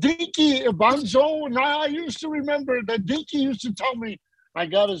Dinky, Bonzo. Now I used to remember that Dinky used to tell me, I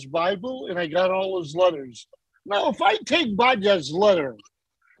got his Bible and I got all his letters. Now, if I take Badya's letter,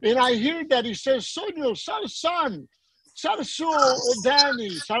 and I hear that he says, Sonyo, Sarasan, Saraso,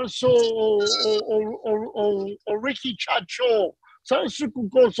 Danny, Saraso, or Ricky Chacho,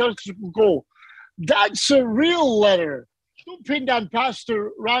 Sarasukuko. That's a real letter. Don't pin down,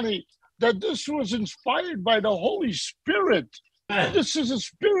 Pastor Ronnie, that this was inspired by the Holy Spirit. This is a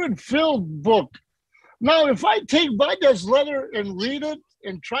spirit-filled book. Now, if I take Badya's letter and read it,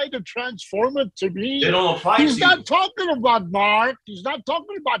 and try to transform it to me. He's not talking about Mark. He's not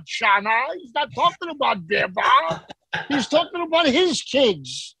talking about Shana. He's not talking about Beba. He's talking about his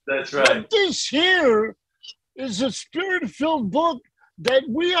kids. That's right. But this here is a spirit-filled book that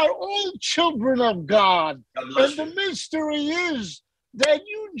we are all children of God. And the mystery is that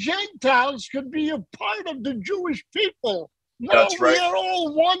you Gentiles could be a part of the Jewish people. Now we are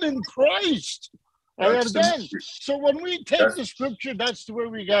all one in Christ. And then, so when we take the scripture, that's the way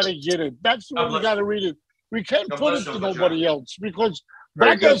we got to get it. That's the way we got to read it. We can't put it to nobody else because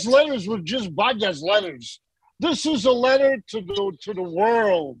Badya's letters were just Badya's letters. This is a letter to the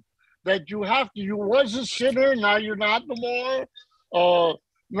world that you have to. You was a sinner, now you're not no more.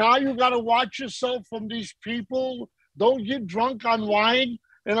 Now you got to watch yourself from these people. Don't get drunk on wine.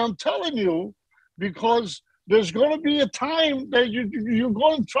 And I'm telling you, because there's going to be a time that you're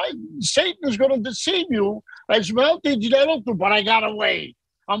going to try, Satan is going to deceive you. But I got a way.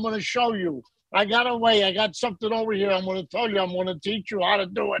 I'm going to show you. I got a way. I got something over here. I'm going to tell you. I'm going to teach you how to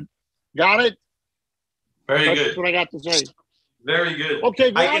do it. Got it? Very good. That's what I got to say. Very good.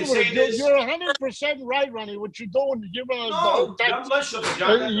 Okay, I can say this. You're 100% right, Ronnie. What you're doing, you're giving us God bless you,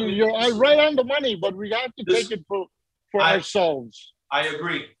 John. You're right on the money, but we have to take it for ourselves. I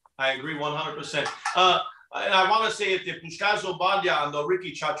agree. I agree 100%. And I want to say if the Pushkazo Badya and the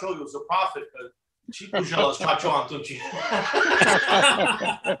Ricky Chacho was a prophet,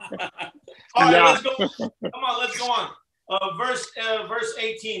 all right, let's go. Come on, let's go on. Verse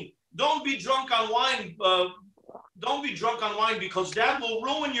 18. Don't be drunk on wine. Don't be drunk on wine because that will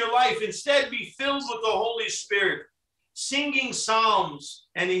ruin your life. Instead, be filled with the Holy Spirit, singing psalms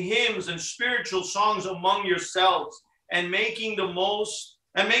and hymns and spiritual songs among yourselves, and making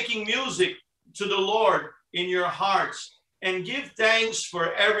music to the Lord in your hearts, and give thanks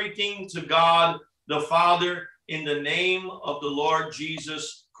for everything to God the Father in the name of the Lord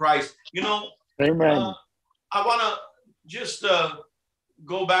Jesus Christ. You know, Amen. I want to just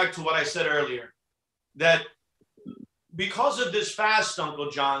go back to what I said earlier, that because of this fast, Uncle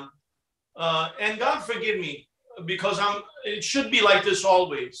John, and God forgive me, because it should be like this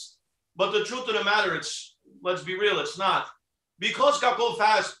always, but the truth of the matter, let's be real, it's not. Because Kako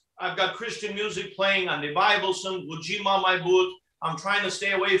fast, I've got Christian music playing on the Bible, some Gujima my boot. I'm trying to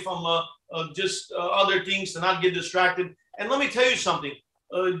stay away from just other things to not get distracted. And let me tell you something.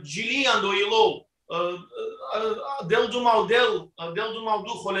 Gili ando ilo, del du maldu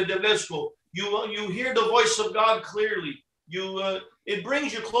chole devlesko. You hear the voice of God clearly. It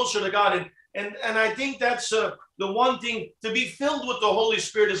brings you closer to God. And I think that's the one thing. To be filled with the Holy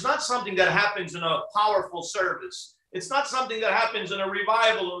Spirit is not something that happens in a powerful service. It's not something that happens in a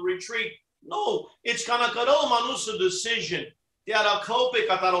revival or retreat. No, it's kanakaro manusa decision.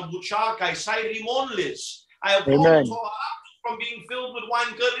 Amen. From being filled with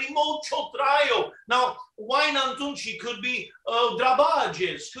wine. Now, wine antunci could be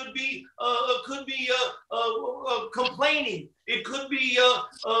drabages, could be complaining. It could be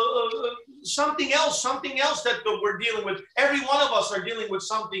something else that we're dealing with. Every one of us are dealing with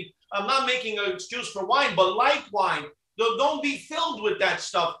something. I'm not making an excuse for wine, but like wine, don't be filled with that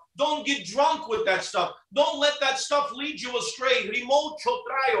stuff. Don't get drunk with that stuff. Don't let that stuff lead you astray.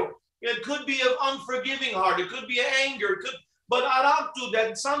 It could be an unforgiving heart. It could be anger. But arabtu,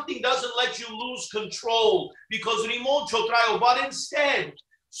 that something doesn't let you lose control because but instead,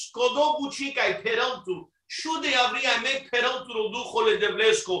 skodobuchikai pereltu, shude avria make pereltu roducho le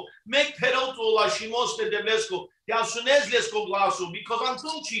devlesko, make pereltu lashimos le devlesko, yasunez lesko glasu, because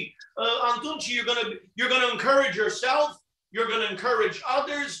Antunchi, you're gonna encourage yourself, you're gonna encourage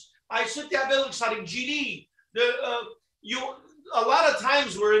others. I sit there gili. A lot of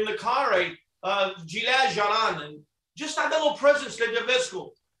times we're in the car, right? Gila Jaran and just a little presence le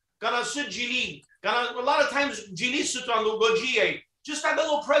devesco. Gonna sit Gili. A lot of times Gili sutran gogie. Just a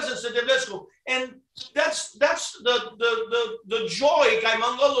little presence le devesco. And that's the joy kai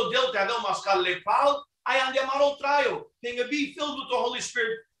mangolo delta del mascal le pal. I am the maro trayo. Thing be filled with the Holy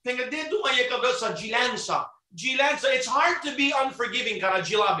Spirit. Thing a de do mayekabesa gilansa. It's hard to be unforgiving, kana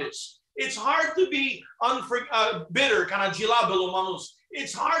gilabis. It's hard to be bitter, kind of gilabelo manus.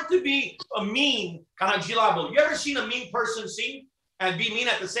 It's hard to be a mean, kind of gilabelo. You ever seen a mean person sing and be mean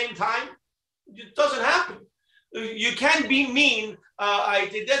at the same time? It doesn't happen. You can be mean,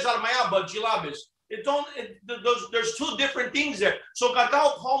 but gilabis. There's two different things there. So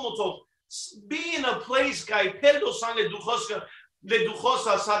katao komoto, be in a place, guy, perdo sangue duchoska, le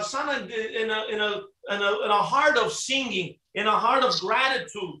duchosa sarsana in a heart of singing, in a heart of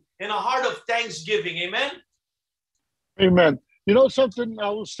gratitude, in a heart of thanksgiving. Amen. Amen. You know something I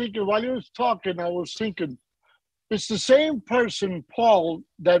was thinking while you was talking, I was thinking it's the same person, Paul,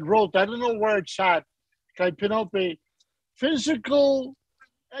 that wrote, I don't know where it's at, Kai Pinope, physical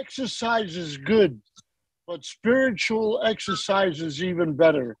exercise is good, but spiritual exercise is even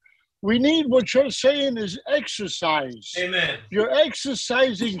better. We need what you're saying is exercise. Amen. You're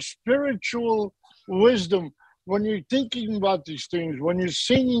exercising spiritual wisdom when you're thinking about these things, when you're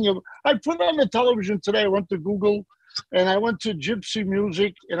singing. I put on the television today, I went to Google, and I went to Gypsy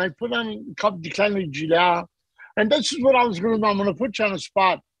Music, and I put on Cap de Gila, and this is what I was going to do. I'm going to put you on the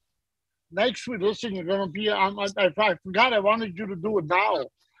spot. Next week, listen, you're going to be, I forgot I wanted you to do it now,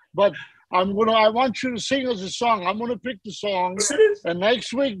 but I want you to sing us a song. I'm going to pick the song, and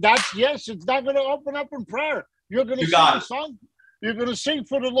next week, it's not going to open up in prayer. You're going to sing a song. You're going to sing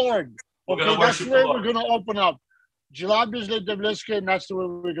for the Lord. Okay, that's the way we're going to open up. And that's the way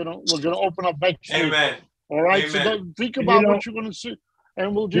we're going to open up next week. Amen. All right, Amen. so think about what you're going to see,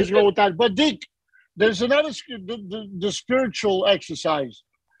 and we'll just go with that. But Dick, there's another the spiritual exercise.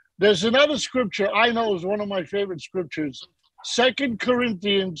 There's another scripture I know is one of my favorite scriptures. 2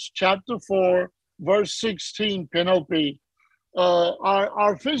 Corinthians chapter 4, verse 16, Penelope.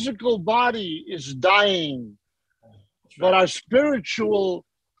 Our physical body is dying, but our spiritual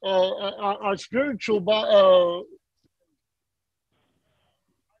spirit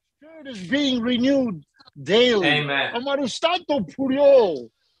is being renewed daily. Amen.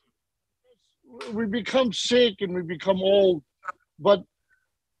 We become sick and we become old, but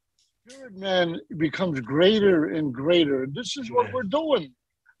spirit man becomes greater and greater. This is what we're doing.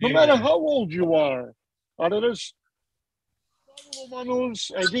 No matter how old you are. I think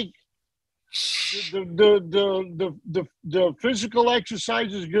the physical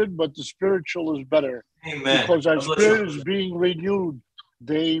exercise is good, but the spiritual is better. Amen. Because our spirit is being renewed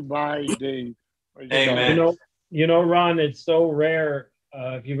day by day. Amen. You know, Ron, it's so rare.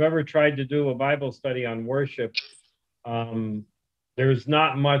 If you've ever tried to do a Bible study on worship, there's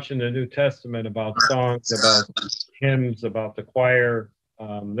not much in the New Testament about songs, about hymns, about the choir.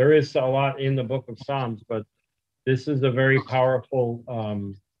 There is a lot in the book of Psalms, but this is a very powerful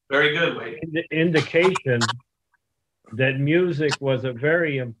very good way. Indication that music was a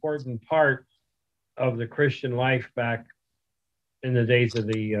very important part of the Christian life back in the days of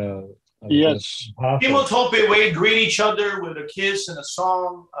the yes. People greet each other with a kiss and a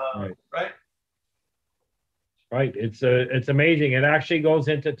song, right? Right. It's amazing. It actually goes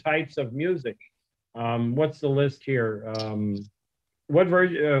into types of music. What's the list here? What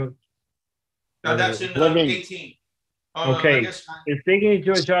version? Now that's in 18. Okay, it's speaking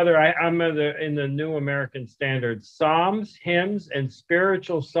to each other. I'm in the New American Standard. Psalms, hymns, and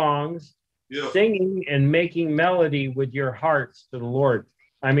spiritual songs, singing and making melody with your hearts to the Lord.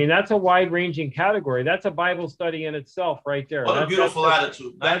 I mean, that's a wide-ranging category. That's a Bible study in itself, right there. What a beautiful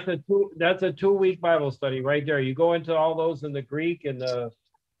attitude. That's a 2-week Bible study right there. You go into all those in the Greek and the.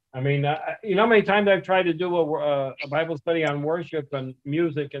 I mean, you know how many times I've tried to do a Bible study on worship and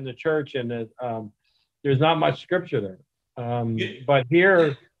music in the church, and there's not much scripture there. But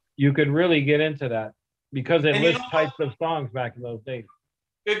here you could really get into that because it lists types of songs back in those days.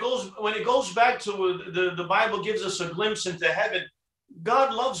 When it goes back to the Bible gives us a glimpse into heaven.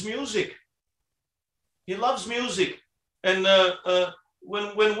 God loves music. He loves music, and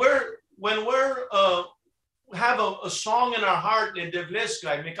when we're have a song in our heart,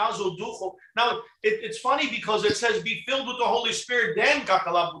 now it's funny because it says be filled with the Holy Spirit,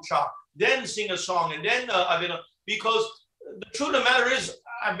 then sing a song, and then because the truth of the matter is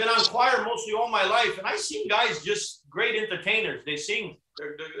I've been on choir mostly all my life, and I seen guys just great entertainers. They sing,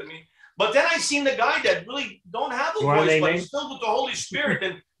 but then I seen the guy that really don't have a voice, but he's filled with the Holy Spirit,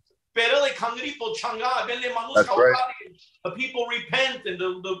 and that's right. The people repent, and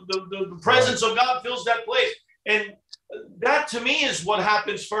the presence of God fills that place. And that to me is what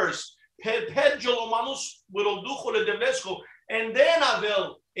happens first. And then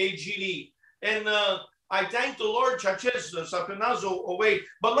Avel Ejili. And I thank the Lord,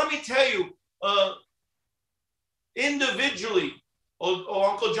 but let me tell you, individually,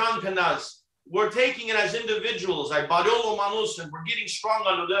 Uncle John Penaz, we're taking it as individuals. And we're getting strong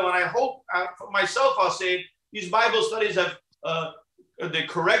under them. And I hope, for myself, I'll say, these Bible studies have they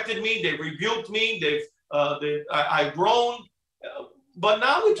corrected me, they rebuked me, I've grown. But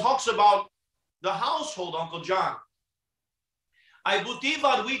now it talks about the household, Uncle John. I believe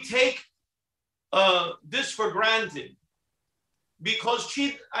that we take this for granted because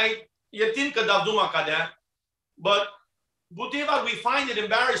but we find it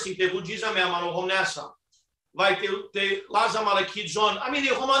embarrassing. Like I mean,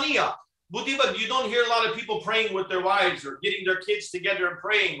 you don't hear a lot of people praying with their wives or getting their kids together and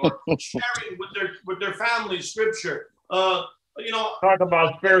praying or sharing with their families scripture. Talk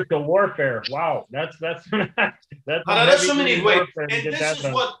about spiritual warfare. Wow, that's so many ways. And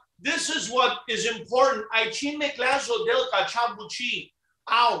this is what is important.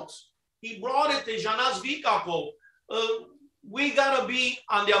 Out. He brought it to Janas Vikako. We gotta be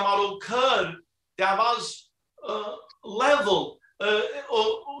on the Amarokar, Davaz level.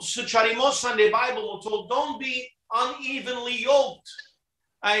 Sucharimos on the Bible told, don't be unevenly yoked.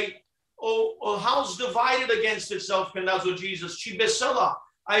 House divided against itself, Penazo Jesus. Chibesela.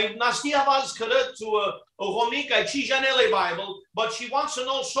 I nasti avaz karet to a Romika Chijanele Bible, but she wants to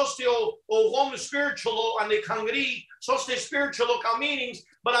know sosteo o Rome spiritual and the Kangri, soste spiritual meanings,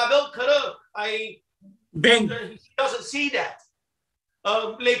 but Abel Kara, he doesn't see that.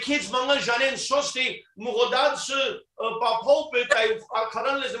 Les kids manga janen soste mugodad se pa pulpit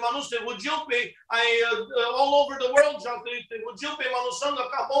karan les manus te wujilpe all over the world jante wujilpe manusanga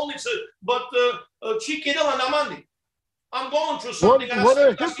kabonix but chikidela namandi. I'm going through something. What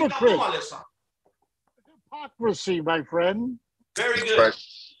a hypocrite. Hypocrisy, my friend. Very good.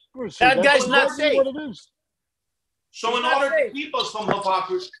 That guy's not safe. What it is. So in order to keep us from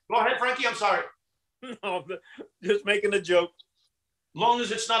hypocrisy, go ahead, Frankie. I'm sorry. No, just making a joke. Long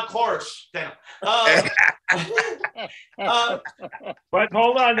as it's not chorus. Damn. But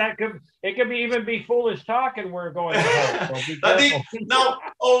hold on, it could even be foolish talking. We're going to now.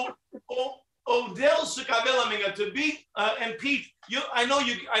 Odell Sukabelaminga to be and Pete, I know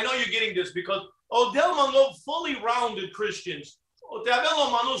you're getting this because Odell Mano fully rounded Christians.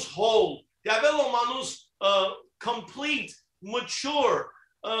 Tabelo Manus whole, Tabelo Manus complete, mature,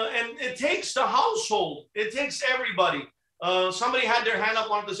 and it takes the household. It takes everybody. Somebody had their hand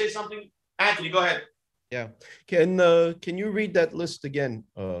up, wanted to say something. Anthony, go ahead. Yeah, can you read that list again,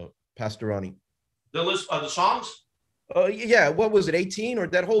 Pastor Ronnie? The list of the songs. Yeah, what was it, 18 or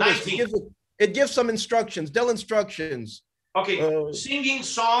that whole 19. list? It gives some instructions, instructions. Okay, singing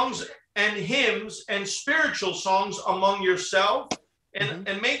songs and hymns and spiritual songs among yourself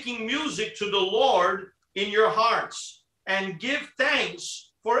and making music to the Lord in your hearts and give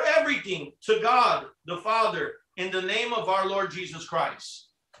thanks for everything to God the Father in the name of our Lord Jesus Christ.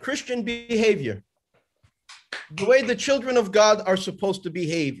 Christian behavior. The way the children of God are supposed to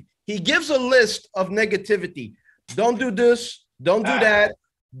behave. He gives a list of negativity. Don't do this, don't do that.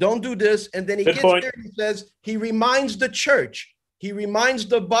 Don't do this. And then he gets there and he says, he reminds the church, he reminds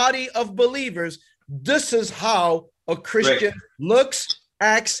the body of believers, this is how a Christian looks,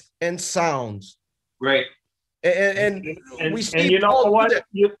 acts, and sounds. Great. And we see you know Paul what?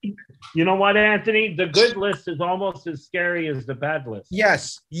 You know what, Anthony? The good list is almost as scary as the bad list.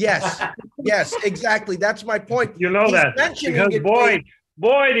 Yes, exactly. That's my point. You know that because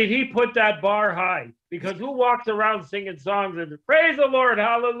boy, did he put that bar high. Because who walks around singing songs and praise the Lord,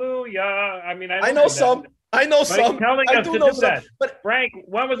 hallelujah? I mean, I know some. I know some. Telling us to do that. But Frank,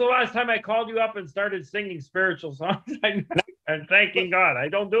 when was the last time I called you up and started singing spiritual songs and thanking God? I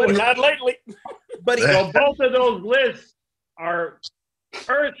don't do it. Not lately. But so both of those lists are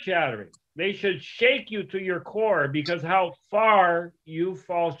earth-shattering. They should shake you to your core because how far you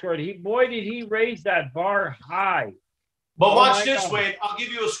fall short. Boy, did he raise that bar high. But watch this way. I'll give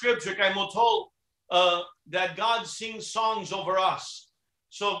you a scripture. I'm told that God sings songs over us.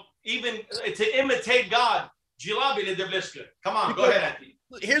 So even to imitate God, come on, go ahead, Anthony.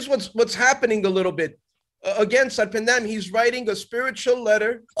 Here's what's happening a little bit. Again, Sarpendam, he's writing a spiritual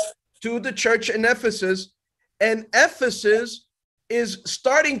letter to the church in Ephesus, and Ephesus is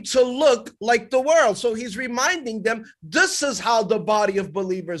starting to look like the world. So he's reminding them, this is how the body of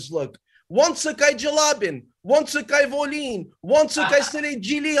believers look. Once kay jalabin, once kay volin, once kay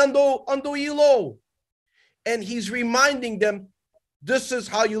sinejili ando ilo. And he's reminding them, this is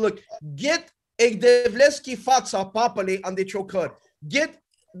how you look. Get a devleski fatsa papale ande chokar. Get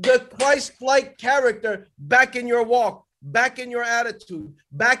the Christ-like character back in your walk, back in your attitude,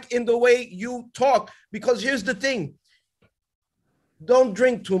 back in the way you talk. Because here's the thing. Don't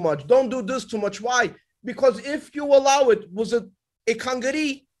drink too much. Don't do this too much. Why? Because if you allow it, was it a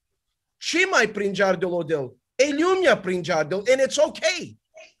kangari? Chimay prinjardel odel. Elumia prinjardel. And it's okay.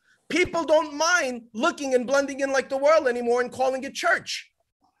 People don't mind looking and blending in like the world anymore and calling it church.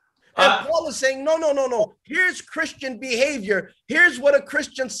 And Paul is saying, no. Here's Christian behavior. Here's what a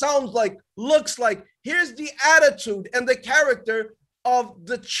Christian sounds like, looks like. Here's the attitude and the character of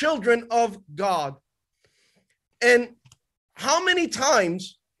the children of God. And how many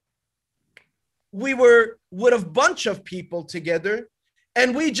times we were with a bunch of people together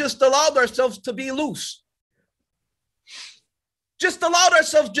and we just allowed ourselves to be loose. Just allowed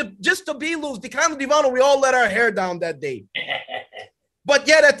ourselves just to be loose. The kind of divano, we all let our hair down that day. But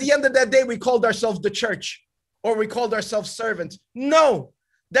yet at the end of that day, we called ourselves the church or we called ourselves servants. No,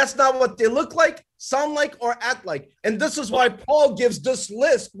 that's not what they look like, sound like, or act like. And this is why Paul gives this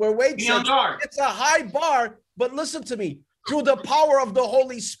list where Wade says it's a high bar, but listen to me. Through the power of the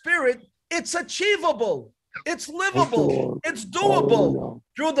Holy Spirit, it's achievable. It's livable. It's doable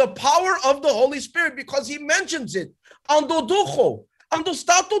through the power of the Holy Spirit because he mentions it. Ando ducho.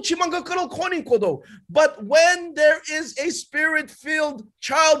 But when there is a spirit-filled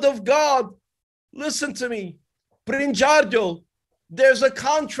child of God, listen to me, there's a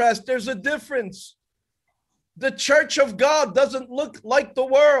contrast, there's a difference. The church of God doesn't look like the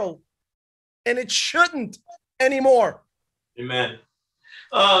world, and it shouldn't anymore. Amen.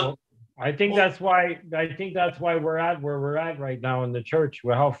 I think that's why we're at where we're at right now in the church,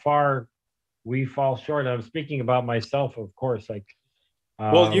 where how far we fall short. I'm speaking about myself, of course. Like,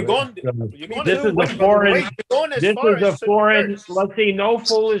 well, you're going. This is a foreign. Let's see, no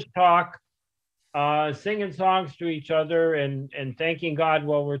foolish talk. Singing songs to each other and thanking God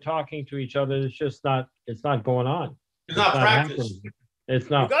while we're talking to each other. It's just not. It's not going on. It's not practice. Happening.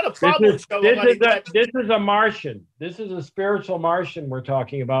 It's not. You got a problem. This is a Martian. This is a spiritual Martian we're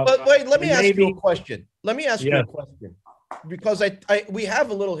talking about. But wait, let me ask you a question. Because we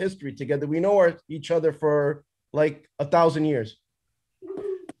have a little history together. We know each other for like 1,000 years.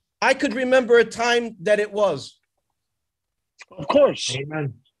 I could remember a time that it was. Of course.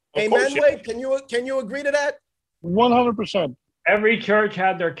 Amen. Amen. Wade, can you agree to that? 100%. Every church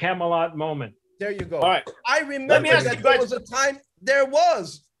had their Camelot moment. There you go. All right. I remember that there was a time. There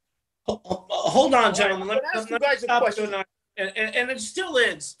was. Hold on, gentlemen. Let me ask you guys a question. And it still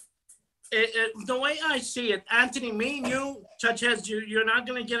is. The way I see it, Anthony, me and you, Churches, you're not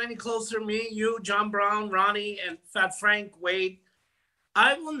going to get any closer to me, you, John Brown, Ronnie, and Fat Frank, Wade.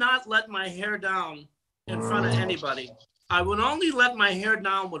 I will not let my hair down in front of anybody. I would only let my hair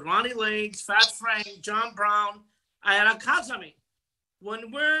down with Ronnie Legs, Fat Frank, John Brown, and Akazami.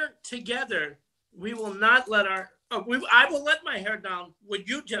 When we're together, we will not let I will let my hair down with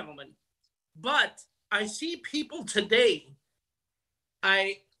you gentlemen. But I see people today,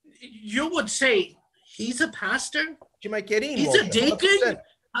 you would say, he's a pastor? He's a deacon?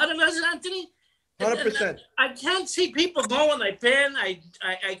 How does Anthony? 100%. I can't see people going like Ben. I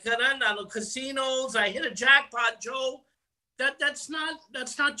got on casinos. I hit a jackpot, Joe. That's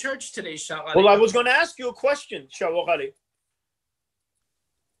not church today, Shawari. Well, I was going to ask you a question, Shawari.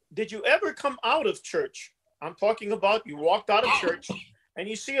 Did you ever come out of church? I'm talking about you walked out of church and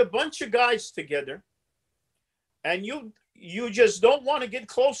you see a bunch of guys together and you just don't want to get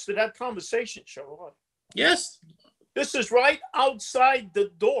close to that conversation, Shavuot. Yes. This is right outside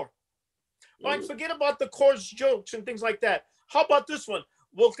the door. Like, forget about the coarse jokes and things like that. How about this one?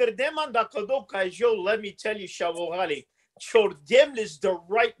 Let me tell you, Shavuot, Chordem is the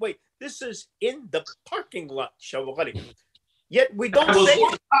right way. This is in the parking lot, Shavuot. Yet we don't say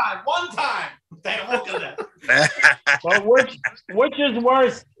one time. But which is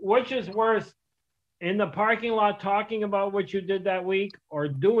worse? Which is worse? In the parking lot talking about what you did that week, or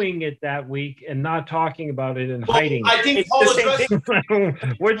doing it that week and not talking about it and hiding I think Paul addressed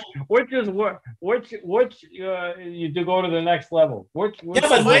which is what you to go to the next level. Which yeah,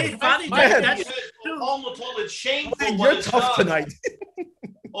 but wait, Paul told it's shameful. You're tough tonight.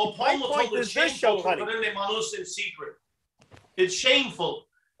 Paul told it's shameful to put in manus in secret. It's shameful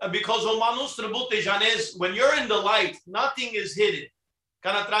because when you're in the light, nothing is hidden.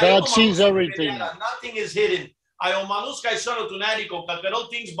 God sees everything. Nothing is hidden.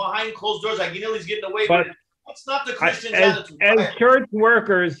 Things behind closed doors. He's getting away but with it. That's not the Christian's attitude. As church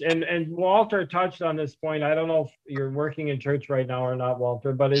workers, and Walter touched on this point. I don't know if you're working in church right now or not,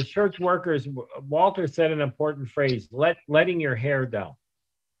 Walter, but as church workers, Walter said an important phrase, letting your hair down.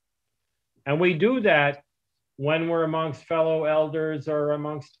 And we do that when we're amongst fellow elders or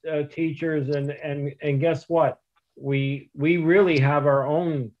amongst teachers, and guess what? We really have our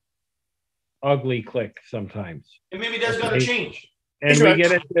own ugly clique sometimes. And maybe that's got to change. And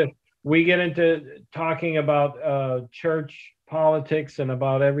we get into talking about church politics and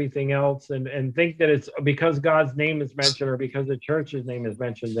about everything else, and think that it's because God's name is mentioned or because the church's name is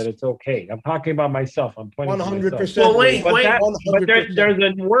mentioned that it's okay. I'm talking about myself. I'm pointing 100%. Well, wait. But there's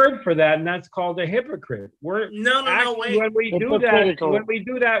a word for that, and that's called a hypocrite. Wait. When we do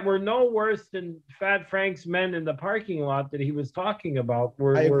that, we're no worse than Fat Frank's men in the parking lot that he was talking about.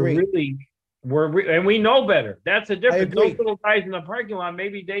 And we know better. That's a difference. Those little guys in the parking lot,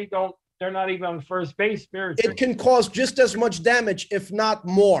 maybe they're not even on first base spiritually. It can cause just as much damage, if not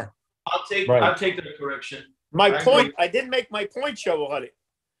more. I'll take the correction. I didn't make my point, Shavuot.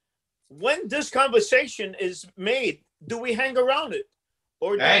 When this conversation is made, do we hang around it?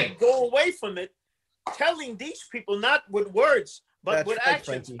 Or do we go away from it, telling these people not with words, but with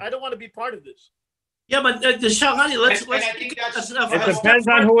actions? Frankie. I don't want to be part of this. Yeah, but the Shavuot, let's it depends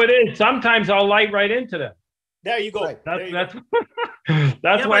on who it is. Sometimes I'll light right into them. There you go. That's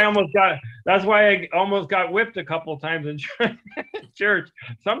why I almost got whipped a couple of times in church.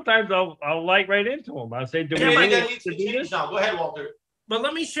 Sometimes I'll light right into them. I'll say, "Do we need to do this?" Now, go ahead, Walter. But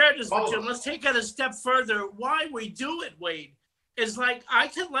let me share this with you. Let's take it a step further. Why we do it, Wade, is like I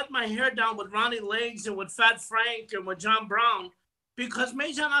can let my hair down with Ronnie Legs and with Fat Frank and with John Brown because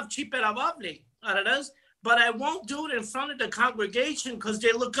but I won't do it in front of the congregation because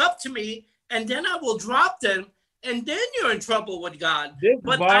they look up to me. And then I will drop them, and then you're in trouble with God.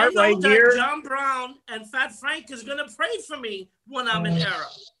 But I know that John Brown and Fat Frank is going to pray for me when I'm in error.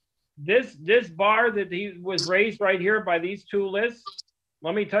 This bar that he was raised right here by these two lists,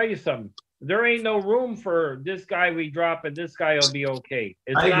 let me tell you something. There ain't no room for this guy we drop and this guy will be okay.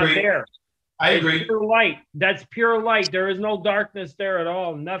 It's not there. I agree. It's pure light. That's pure light. There is no darkness there at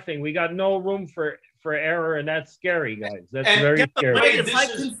all. Nothing. We got no room for error, and that's scary, guys. That's very scary. Wait, if I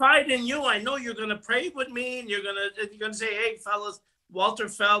confide in you, I know you're gonna pray with me, and you're gonna say, "Hey, fellas, Walter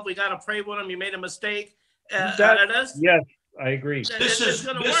fell. We gotta pray with him. He made a mistake." Yes, I agree. This is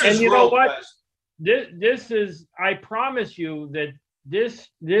gonna work. And you know what? This is. I promise you that these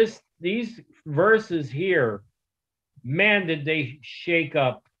verses here, man, did they shake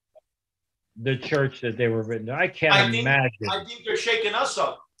up the church that they were written. I can't imagine. I think they're shaking us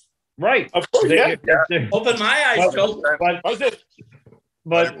up. Right. Of course, Open my eyes, Joe.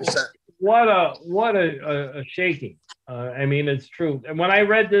 But what a shaking. I mean, it's true. And when I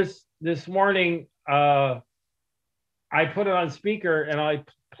read this morning, I put it on speaker and I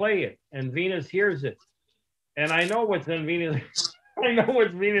play it, and Venus hears it, and I know what's in Venus. I know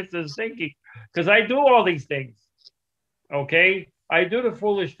what Venus is thinking because I do all these things. Okay, I do the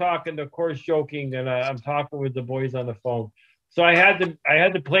foolish talk and the coarse joking, and I'm talking with the boys on the phone. So I had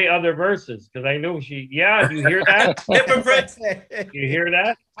to play other verses because I knew she. Yeah, you hear that? Hypocrite. You hear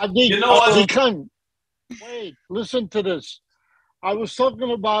that? You know what? Wait, listen to this. We was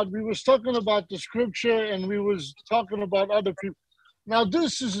talking about the scripture, and we was talking about other people. Now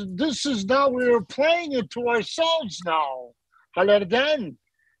this is now we're playing it to ourselves now. Then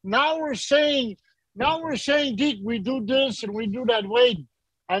now we're saying, Dick, we do this and we do that. Wait,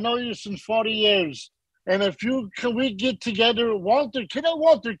 I know you since 40 years. And can we get together, Walter, can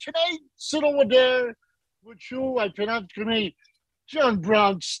I sit over there with you? Can I John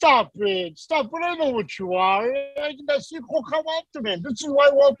Brown, stop it. Stop it. I know what you are. That's you come up to me. This is why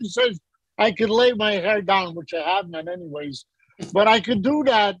Walter says I could lay my hair down, which I have none anyways. But I could do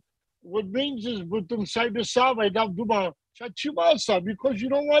that. What means is with them side to side, I don't do my chachimasa because you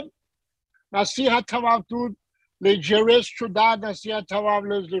know what? Nasiha tawavtud, le jeres chudad, nasiha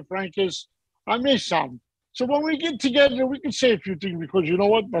tawavles, le frankis, amisam. So when we get together, we can say a few things because you know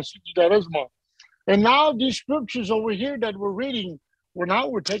what? And now these scriptures over here that we're reading,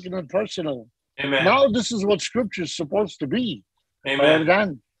 we're taking it personal. Amen. Now this is what scripture is supposed to be. Amen.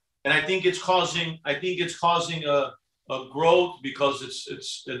 And I think it's causing a growth because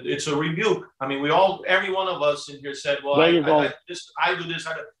it's a rebuke. I mean, every one of us in here said, well, I do this.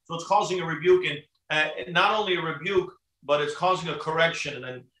 So it's causing a rebuke, and not only a rebuke, but it's causing a correction.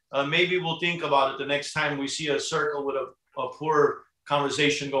 And then maybe we'll think about it the next time we see a circle with a poor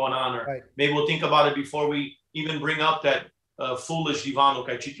conversation going on, or maybe we'll think about it before we even bring up that foolish divano.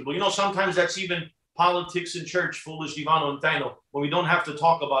 You know, sometimes that's even politics in church, foolish divano and taino, when we don't have to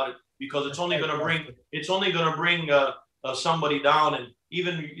talk about it because it's only going to bring somebody down and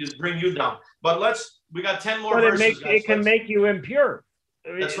even bring you down. But we got 10 more verses. It can make you impure.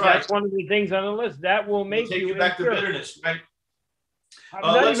 That's right. That's one of the things on the list. That will make you back impure. to bitterness, right?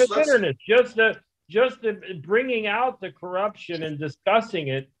 Not even bitterness, just the bringing out the corruption and discussing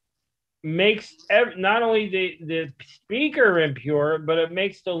it makes not only the speaker impure, but it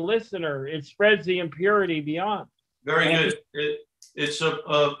makes the listener. It spreads the impurity beyond. Very good. It's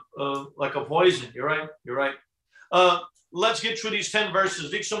like a poison. You're right. Let's get through these 10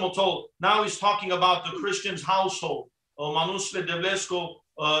 verses. Now he's talking about the Christian's household.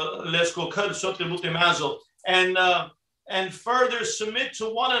 And further submit to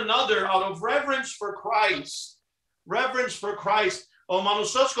one another out of reverence for Christ. Reverence for Christ.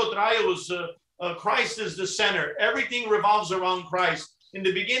 Christ is the center. Everything revolves around Christ. In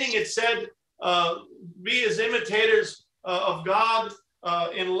the beginning, it said, be as imitators of God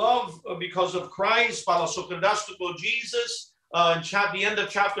in love because of Christ. Jesus. At the end of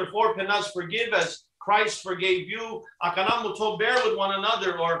chapter 4, Penas, forgive as Christ forgave you. Bear with one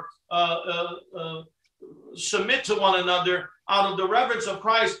another, or submit to one another out of the reverence of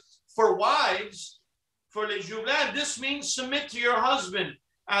Christ. For wives, for les jublans, this means submit to your husband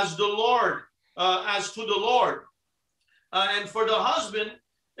as the Lord, as to the Lord. And for the husband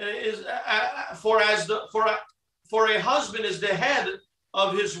for a husband is the head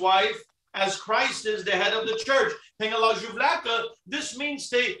of his wife, as Christ is the head of the church. This means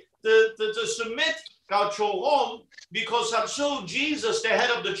to submit because also Jesus, the head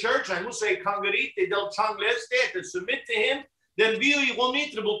of the church, I will say, to submit to him, then we will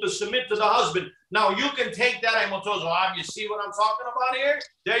need to submit to the husband. Now you can take that, you see what I'm talking about here?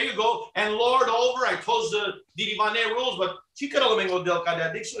 There you go. And Lord over, I told the Dirivane rules, but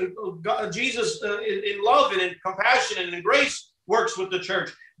Jesus in love and in compassion and in grace works with the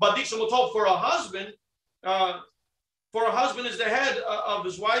church. But for a husband is the head of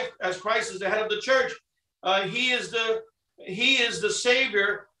his wife, as Christ is the head of the church. He is the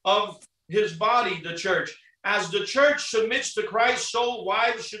savior of his body, the church. As the church submits to Christ, so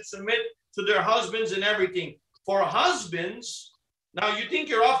wives should submit to their husbands in everything. For husbands, now you think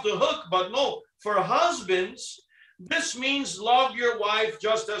you're off the hook, but no. For husbands, this means love your wife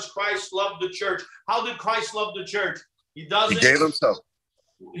just as Christ loved the church. How did Christ love the church? He gave himself.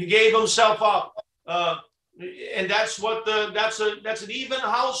 He gave himself up. And that's an even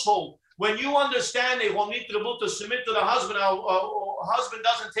household. When you understand they will need to submit to the husband, a husband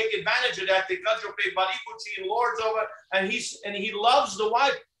doesn't take advantage of that. Lord's over, and he loves the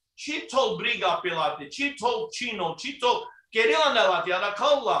wife. She told Briga Pilate, she told Chino, she told and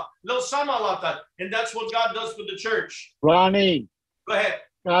that's what God does for the church. Ronnie, go ahead,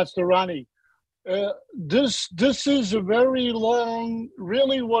 Pastor Ronnie. This is a very long.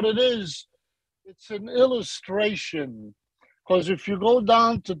 Really, what it is, it's an illustration. Because if you go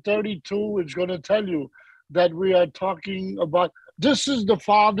down to 32, it's going to tell you that we are talking about, this is the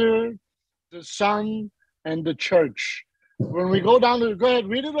Father, the Son, and the church. When we go down to, go ahead,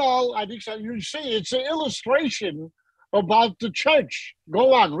 read it all. I think you see it's an illustration about the church.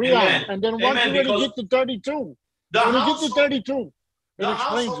 Go on, read on. And then once you really get to 32, the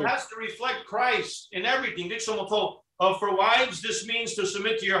household has to reflect Christ in everything. For wives, this means to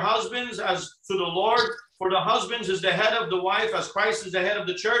submit to your husbands as to the Lord. For the husbands is the head of the wife, as Christ is the head of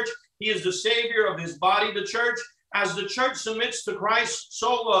the church. He is the savior of his body, the church. As the church submits to Christ,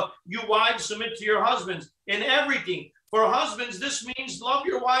 so you wives submit to your husbands in everything. For husbands, this means love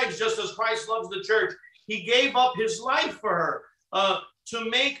your wives just as Christ loves the church. He gave up his life for her to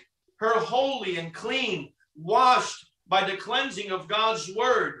make her holy and clean, washed by the cleansing of God's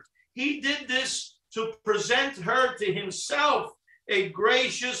word. He did this to present her to himself, a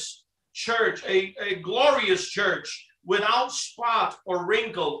gracious church, a glorious church, without spot or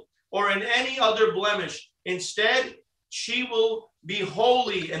wrinkle or in any other blemish. Instead, she will be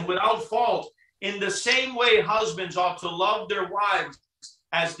holy and without fault. In the same way, husbands ought to love their wives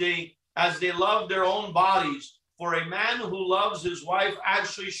as they love their own bodies. For a man who loves his wife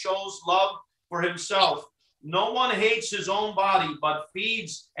actually shows love for himself. No one hates his own body, but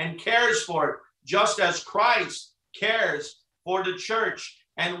feeds and cares for it, just as Christ cares for the church.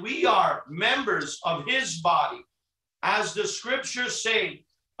 And we are members of his body. As the scriptures say,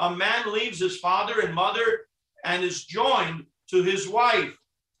 a man leaves his father and mother and is joined to his wife,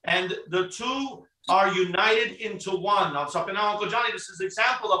 and the two are united into one. Now, Uncle Johnny, this is an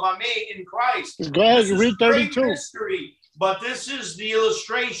example of Ame in Christ. Go ahead, read 32. History, but this is the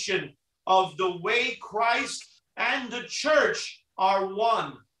illustration of the way Christ and the church are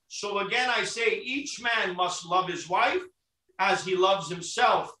one. So again, I say each man must love his wife as he loves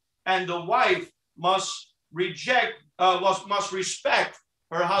himself, and the wife must respect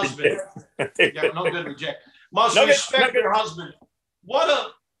her husband. Yeah, no good reject. Must respect her husband. What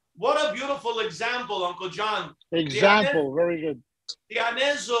a beautiful example, Uncle John. Example, very good. The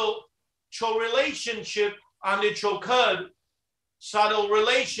anezo cho relationship and the chokad sado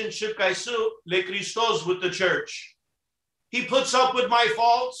relationship kaisu le Christos with the church. He puts up with my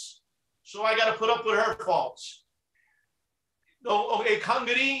faults, so I got to put up with her faults. A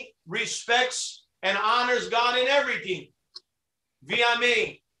Kangari respects and honors God in everything. Via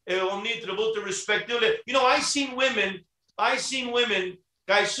me, to respect. You know, I've seen women,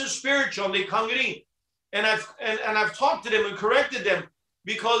 guys, so spiritual, they Kangari, and I've talked to them and corrected them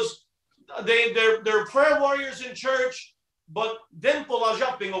because they're prayer warriors in church, but then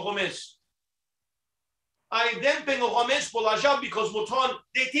polajaping ogomes. I then ping because Moton,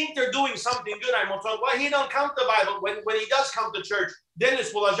 they think they're doing something good. I Moton, why he don't count the Bible when he does come to church? Then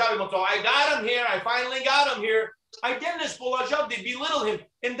it's Moton. I got him here. I finally got him here. I then it's Polajab. They belittle him,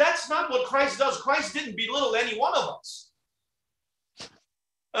 and that's not what Christ does. Christ didn't belittle any one of us.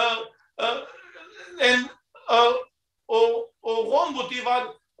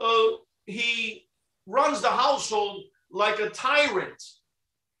 He runs the household like a tyrant.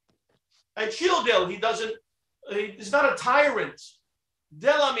 At Childel, he's not a tyrant.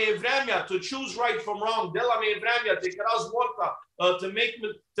 Dela me evremia, to choose right from wrong. Dela me evremia,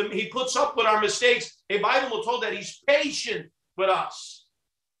 he puts up with our mistakes. A Bible will told that he's patient with us.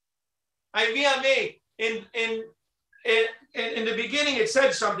 In the beginning, it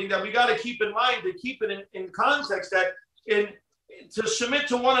said something that we got to keep in mind, to keep it in context, that to submit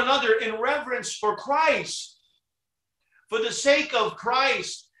to one another in reverence for Christ. For the sake of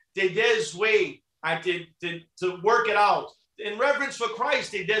Christ, there's way to work it out. In reverence for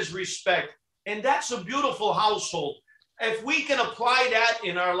Christ, there's respect. And that's a beautiful household. If we can apply that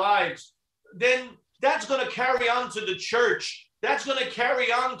in our lives, then that's going to carry on to the church. That's going to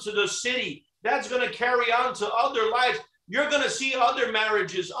carry on to the city. That's going to carry on to other lives. You're going to see other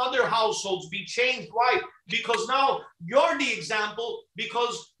marriages, other households be changed. Why? Because now you're the example,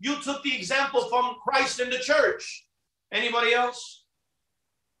 because you took the example from Christ and the church. Anybody else?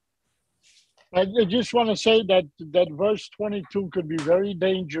 I just want to say that verse 22 could be very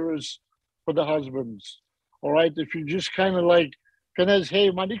dangerous for the husbands. All right, if you just kind of like, hey,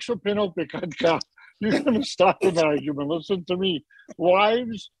 you're going to start an argument. Listen to me.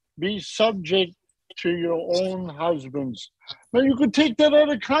 Wives, be subject to your own husbands. Now, you could take that out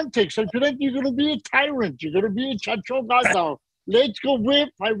of context. If you think you're going to be a tyrant, you're going to be a chacho now. Let's go whip,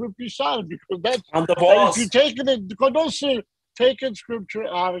 I whip your son, because that's, I'm the boss. if you're taking it, because those are taking scripture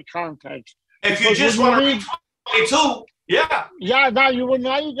out of context. If you just want to read 22, yeah. Yeah, now you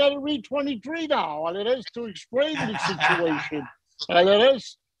got to read 23 now. And it is to explain the situation. And it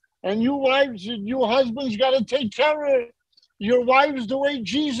is. And you wives and you husbands got to take care of your wives the way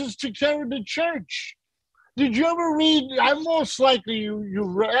Jesus took care of the church. Did you ever read, I'm most likely you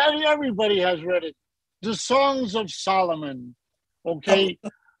read, everybody has read it, the Songs of Solomon, okay?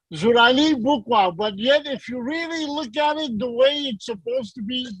 Zurali Bukwa, but yet if you really look at it the way it's supposed to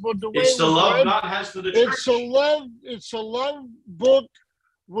be, but the way it's the love read, God has for the church. It's a love book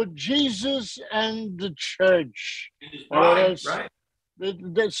with Jesus and the church. Right.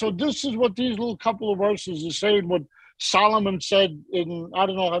 So this is what these little couple of verses are saying, what Solomon said in, I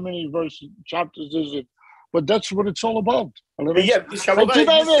don't know how many chapters is it, but that's what it's all about. Yeah, you say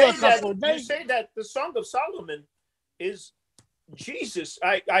that the Song of Solomon is Jesus,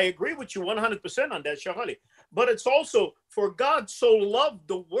 I agree with you 100% on that, Shahali. But it's also for God so loved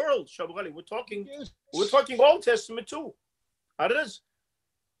the world, Shahali. We're talking Old Testament too. How it is?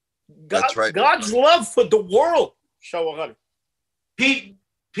 That's right. God's love for the world, Shahali. Pete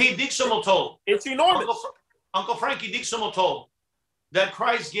Dixon told. It's enormous. Uncle Frankie Dixon told that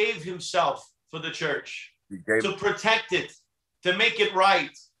Christ gave himself for the church to protect it, to make it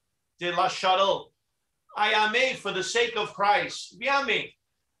right. De la Shadol. I am made for the sake of Christ. Viame,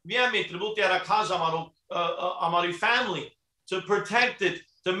 tributi a casa amari family, to protect it,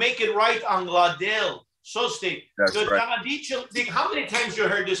 to make it right on Gladel. Soste. That's right. How many times you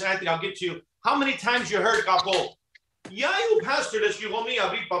heard this, Anthony? I'll get to you. How many times you heard Capo? Yeah, you pastor this. You want me?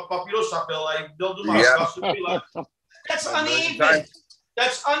 That's uneven.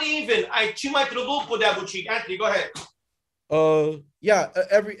 That's uneven. Anthony, go ahead. Yeah,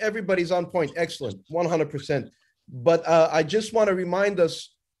 everybody's on point. Excellent, 100%. But I just want to remind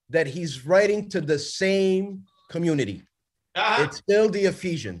us that he's writing to the same community. It's still the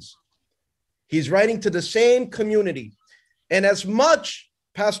Ephesians. He's writing to the same community. And as much,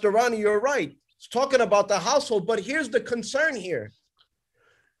 Pastor Ronnie, you're right. It's talking about the household, but here's the concern here.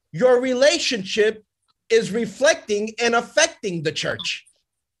 Your relationship is reflecting and affecting the church.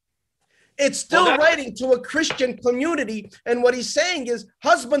 It's still writing to a Christian community. And what he's saying is,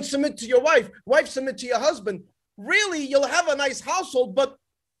 husband, submit to your wife. Wife, submit to your husband. Really, you'll have a nice household, but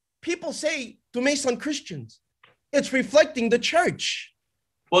people say, to me, some Christians, it's reflecting the church.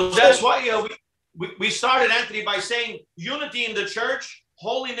 Well, that's why we started, Anthony, by saying unity in the church,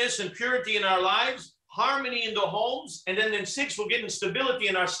 holiness and purity in our lives, harmony in the homes, and then in 6, we'll get in stability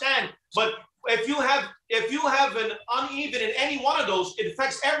in our stand. But if you have an uneven in any one of those, it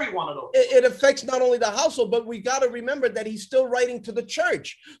affects every one of those. It affects not only the household, but we got to remember that he's still writing to the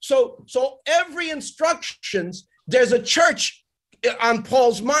church. So every instructions, there's a church on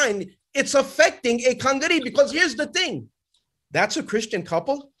Paul's mind. It's affecting a congregation, because here's the thing. That's a Christian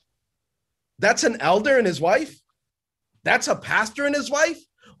couple. That's an elder and his wife. That's a pastor and his wife.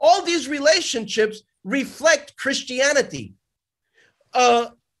 All these relationships reflect Christianity.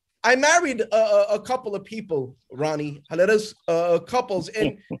 I married a couple of people, Ronnie, couples,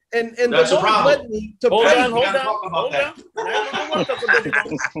 and the Lord led me to pray. Hold on.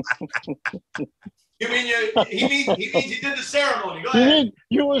 You mean he means he did the ceremony? Go ahead.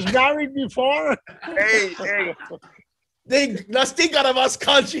 You was married before? Hey. It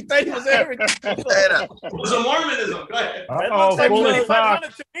was a Mormonism. Go ahead. Foolish talk.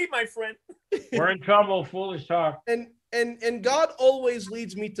 To me, my friend. We're in trouble. Foolish talk. And God always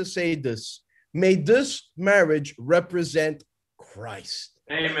leads me to say this. May this marriage represent Christ.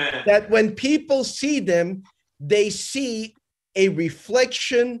 Amen. That when people see them, they see a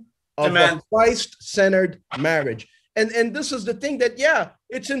reflection of a Christ-centered marriage. And this is the thing that,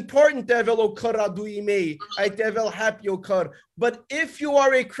 it's important to have but if you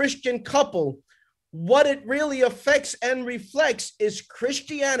are a Christian couple, what it really affects and reflects is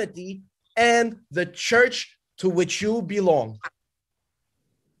Christianity and the church to which you belong.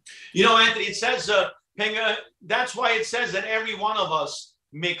 You know, Anthony, it says, that's why it says that every one of us,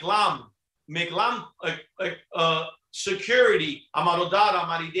 miklam, security, amarodara,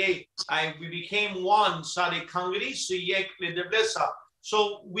 maride, we became one.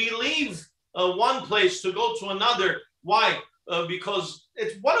 So we leave one place to go to another. Why? Because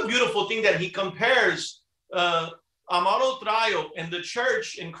what a beautiful thing that he compares Amarot Rayo and the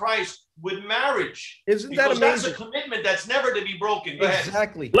church in Christ with marriage. Isn't that amazing? That's a commitment that's never to be broken. Go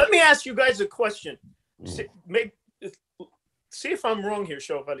exactly. ahead. Let me ask you guys a question. See if I'm wrong here,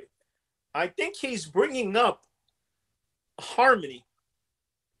 Shovali. I think he's bringing up harmony.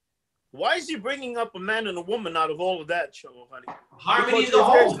 Why is he bringing up a man and a woman out of all of that, Shovali? Harmony in the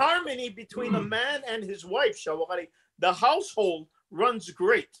home. There's home. harmony between a man and his wife, Shovali. The household runs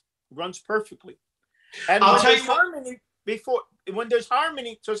great, runs perfectly. And when there's harmony, when there's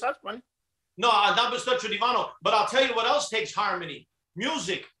harmony, so that's funny. No, but I'll tell you what else takes harmony.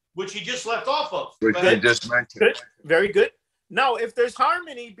 Music, which he just left off of. Which he just mentioned. Good. Very good. Now, if there's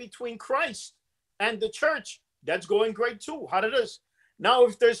harmony between Christ and the church, that's going great too. How it is. Now,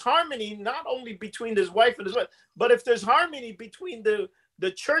 if there's harmony, not only between his wife and his wife, but if there's harmony between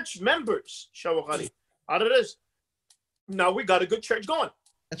the church members, Shawakari, how it is. Now we got a good church going.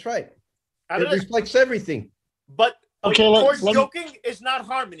 That's right. It reflects everything. But of course, joking is not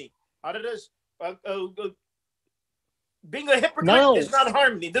harmony. How it is. Being a hypocrite is not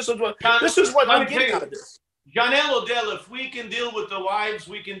harmony. This is what I'm getting out of this. Janelle Odell, if we can deal with the wives,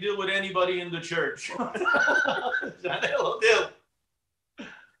 we can deal with anybody in the church. Janelle Odell.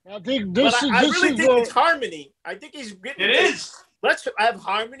 I think But this I really think it's is harmony. I think he's getting. It is. Let's have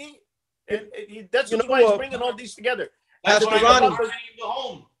harmony, and that's You know why he's what? bringing all these together. That's Pastor what I Ronnie, got in the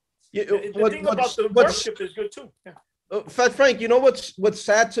home. The thing about the worship is good too. Yeah. Fat Frank, you know what's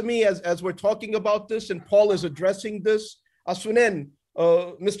sad to me as we're talking about this and Paul is addressing this? Asunen,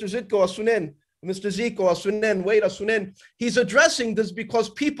 Mr. Zitko, Asunen, Mr. Zico, Asunen, wait, Asunen. He's addressing this because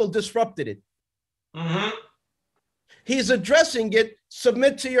people disrupted it. Mm-hmm. He's addressing it.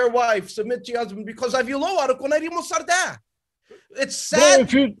 Submit to your wife, submit to your husband, because it's sad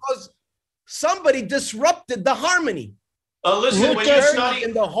because somebody disrupted the harmony. Listen, when you study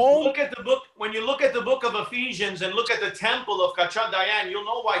in the home, look at the book, when you look at the book of Ephesians and look at the temple of Kachat Dayan, you'll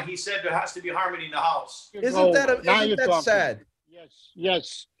know why he said there has to be harmony in the house. Isn't that sad?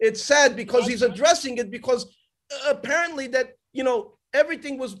 Yes. It's sad because he's addressing it because apparently that,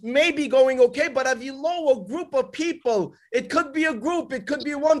 everything was maybe going okay, but if you know a group of people, it could be a group, it could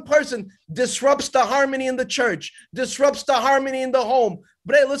be one person, disrupts the harmony in the church, disrupts the harmony in the home.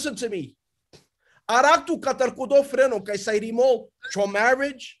 Bre, listen to me. Araktu katarkudo freno kay sairimo cho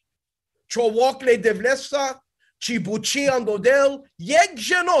marriage, cho walkle devlesa, chibuchi andodel, yeg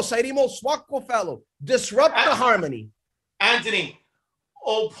jeno sairimo swakko fellow. Disrupt the harmony. Anthony,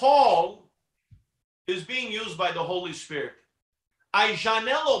 Paul is being used by the Holy Spirit. I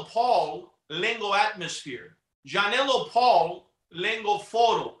Janelo Paul lengo atmosphere. Janelo Paul lengo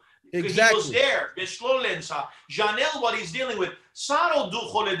foro. Exactly. He was there. Beshlolensa. Janel what he's dealing with. Saro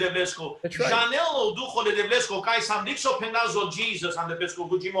duchole devlesko. Janelo duchole devlesko. Kai samdixo penazo Jesus and the Besco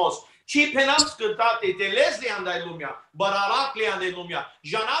Gujimos. Chi penamsko tate te lesli anda ilumia. Bararakli anda ilumia.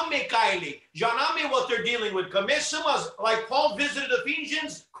 Janame kaili. Janame what they're dealing with. Kamesimas, like Paul visited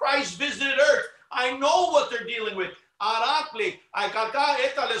Ephesians, Christ visited earth. I know what they're dealing with. Arakli, I kaka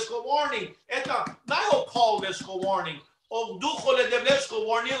eta lesko warning. Eta nayo Paul lesko warning. O duchole devlesko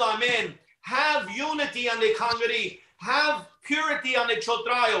warning amen. Have unity on the congregation. Have purity on the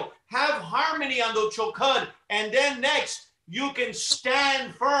chotrayo. Have harmony on the chokad. And then next, you can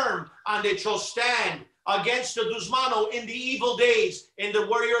stand firm on the chostand against the duzmano in the evil days, in the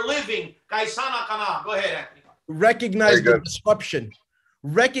where you're living. Kaisana kana. Go ahead, Anthony. Recognize the disruption.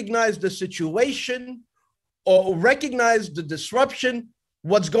 Recognize the situation. Or recognize the disruption,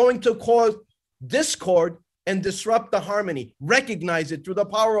 what's going to cause discord and disrupt the harmony. Recognize it through the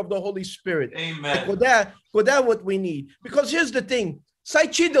power of the Holy Spirit. Amen. That's what we need. Because here's the thing.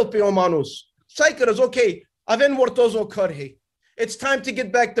 Okay, it's time to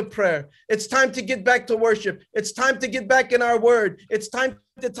get back to prayer. It's time to get back to worship. It's time to get back in our word. It's time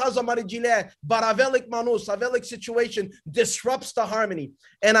to tazamarigile. Baravelik manus, avelik situation disrupts the harmony.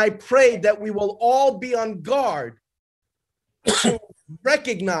 And I pray that we will all be on guard to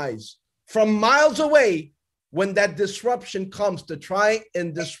recognize from miles away when that disruption comes to try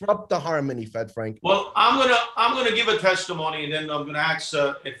and disrupt the harmony, Fat Frank. Well, I'm gonna give a testimony, and then I'm gonna ask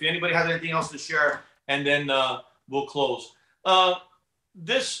if anybody has anything else to share, and then we'll close.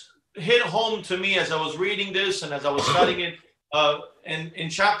 This hit home to me as I was reading this and as I was studying it. And in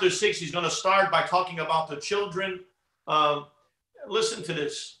chapter 6, he's going to start by talking about the children. Listen to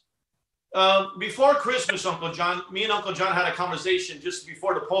this. Before Christmas, Uncle John, me and Uncle John had a conversation just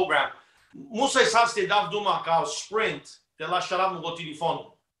before the program. Musa saste dav duma ka sprint de la sharab go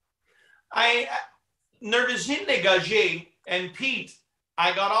telefono. I nervousin dégagé and Pete,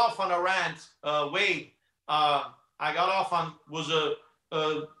 I got off on a rant. Wade, I got off on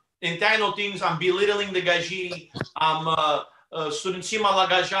intano things. I'm belittling the gaji. I'm studentsima la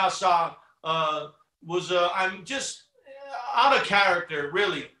gajasa. I'm just out of character,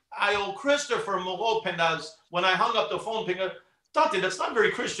 really. I owe Christopher Mogo Pendas when I hung up the phone. Tate, that's not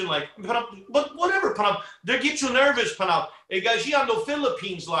very Christian-like. But whatever, Panam. They get you nervous, Panam. A gaji on the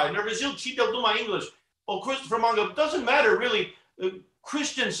Philippines lie. Nervous, cheat, they'll do my English. Oh, Christopher Mogo, doesn't matter, really.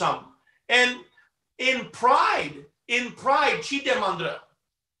 Christian some. And in pride, chidemandra.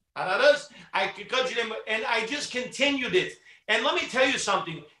 And I just continued it. And let me tell you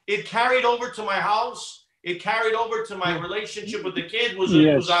something. It carried over to my house. It carried over to my relationship with the kids.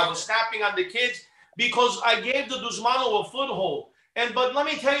 I was snapping on the kids because I gave the Duzmano a foothold. But let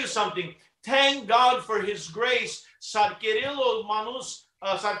me tell you something. Thank God for his grace. Sarkerilo Manus,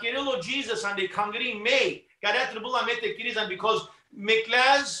 Sarkerilo Jesus and the Kangri May. Because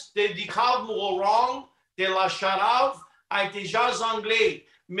Meklas, the Dikav Mugo wrong, de la Sharav, I tejaz anglais.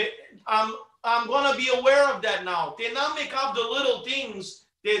 I'm going to be aware of that now. They not make up the little things.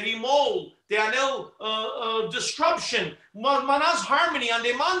 They remold. They are disruption. Manas harmony on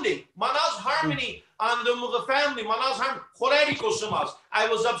the Monday. Manas harmony on the family. Manas harmony. I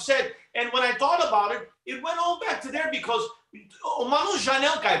was upset. And when I thought about it, it went all back to there because O manu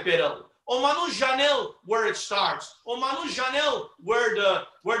janel kai perel. O manu janel where it starts. O manu janel where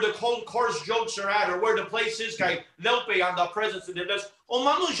the cold course jokes are at, or where the place is kai lelpe on the presence of the best. O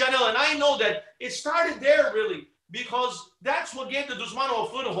manu janel, and I know that it started there really, because that's what gave the Dusmano a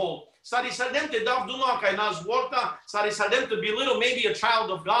foothold. Sarisadem te dav duma kai nas worta. Sarisadem to belittle maybe a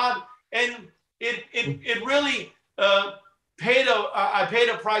child of God, and it really I paid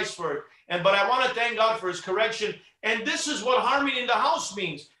a price for it. But I want to thank God for his correction. And this is what harmony in the house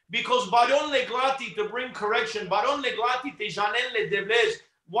means. Because baron leglati to bring correction. Baron leglati te janen le devlez.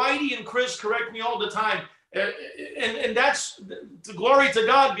 Whitey and Chris correct me all the time. And that's the glory to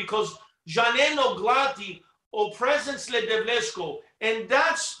God, because janen o glati o presence le devlezko. And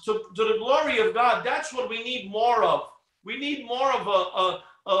that's to the glory of God. That's what we need more of. We need more of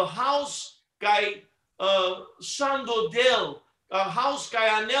a house guy, Sando Del, house guy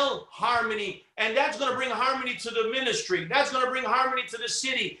Anel harmony, and that's going to bring harmony to the ministry. That's going to bring harmony to the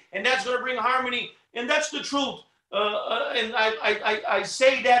city, and that's going to bring harmony, and that's the truth. And I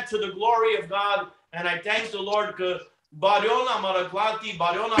say that to the glory of God, and I thank the Lord. Bariona maraglati,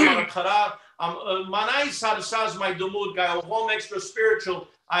 bariona marakara, manai sarsaz my dumud guy, home extra spiritual,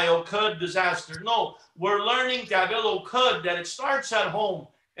 I occurred disaster. No, we're learning that it starts at home.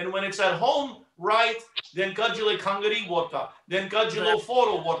 And when it's at home, right, then kajile kangari water, then kajilo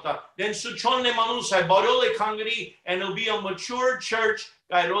foro water, then suchonne manusai, barole kangari, and it'll be a mature church.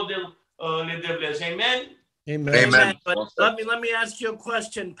 Amen. Amen. But let me ask you a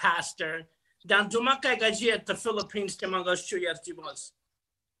question, Pastor. Dan dumakai gaji at the Philippines was.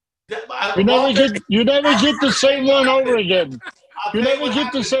 You never get the same one over again. You never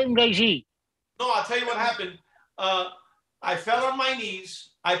get the same gaji. No, I'll tell you what happened. I fell on my knees.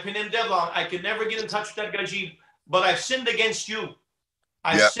 I pinim devlon. I could never get in touch with that gaji, but I've sinned against you.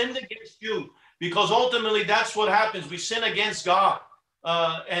 I sinned against you, because ultimately that's what happens. We sin against God.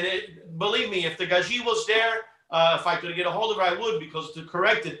 And believe me, if the gaji was there, if I could get a hold of it, I would, because to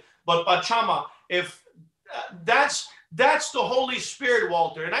correct it. But Pachama, if that's the Holy Spirit,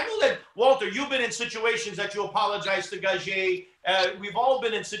 Walter. And I know that, Walter, you've been in situations that you apologize to gaji. We've all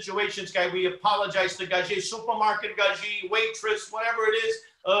been in situations, guy, we apologize to gaji, supermarket gaji, waitress, whatever it is.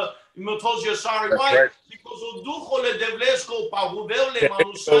 Sorry. Why? Right. Because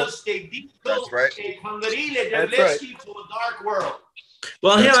that's right. To a dark world.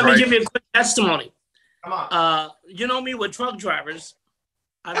 Well, here, let me give you a quick testimony. Come on. You know me with truck drivers.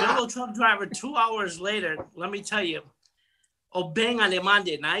 I met a truck driver 2 hours later. Let me tell you. Oh, bang on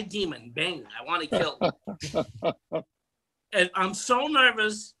Alemande, night demon, bang. I want to kill. And I'm so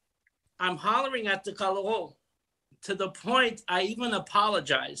nervous. I'm hollering at the Kalao, to the point I even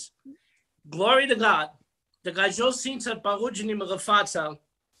apologize. Glory to God. The guy just seen to Barujini Magafatsa.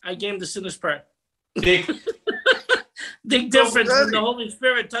 I gave him the sinner's prayer. Big difference when the Holy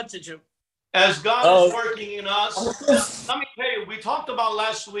Spirit touches you. As God is working in us, let me tell you, we talked about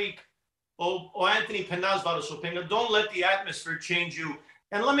last week, Anthony Penaz, don't let the atmosphere change you.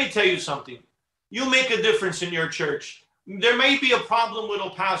 And let me tell you something. You make a difference in your church. There may be a problem with a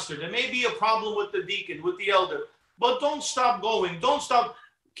pastor. There may be a problem with the deacon, with the elder. But don't stop going. Don't stop.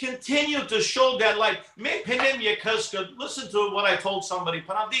 Continue to show that light. Listen to what I told somebody.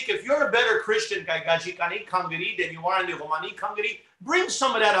 If you're a better Christian than you are in the Romani Kangari, bring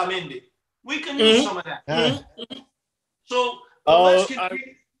some of that amindi. We can use some of that. So let's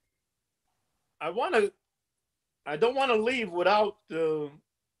continue. I don't want to leave without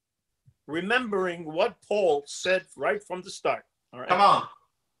remembering what Paul said right from the start. All right. Come on.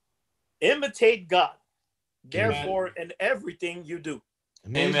 Imitate God. Therefore, in everything you do.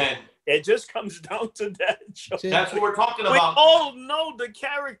 Amen. It just comes down to that. That's what we're talking about. We all know the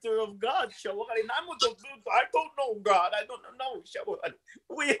character of God. I don't know God. I don't know.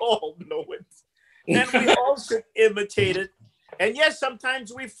 We all know it. And we all should imitate it. And yes,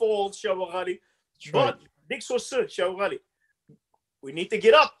 sometimes we fall, but we need to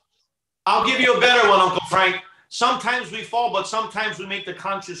get up. I'll give you a better one, Uncle Frank. Sometimes we fall, but sometimes we make the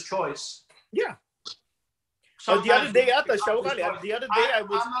conscious choice. Yeah. The other day, I didn't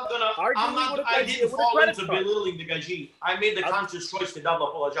fall into belittling the gaji. I made the conscious choice to double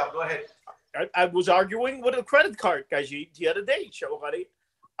pull a job. Go ahead. I was arguing with a credit card gaji the other day.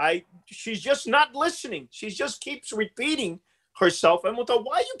 She's just not listening. She just keeps repeating herself. And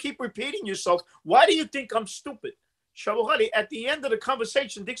why you keep repeating yourself? Why do you think I'm stupid? At the end of the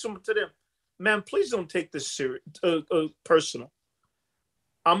conversation, Dixon to them, man, please don't take this serious, personal.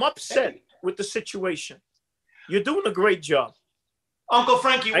 I'm upset with the situation. You're doing a great job. Uncle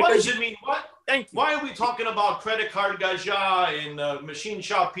Frankie, what does it mean? Thank you. Why are we talking about credit card gaja and machine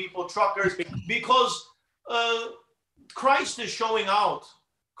shop people, truckers? Because Christ is showing out.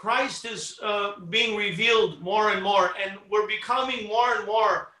 Christ is being revealed more and more, and we're becoming more and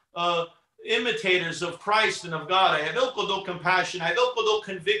more imitators of Christ and of God. Avel kodo compassion, avel kodo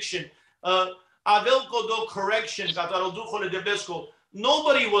conviction, avel kodo correction.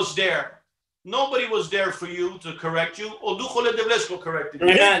 Nobody was there. Nobody was there for you to correct you. Corrected you.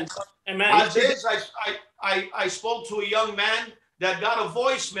 Amen. Amen. I spoke to a young man that got a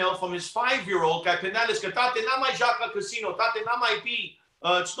voicemail from his 5-year-old.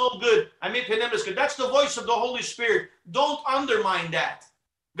 It's no good. That's the voice of the Holy Spirit. Don't undermine that.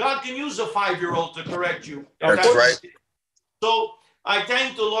 God can use a 5-year-old to correct you. That's right. So I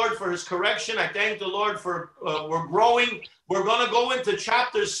thank the Lord for his correction. I thank the Lord for we're growing. We're going to go into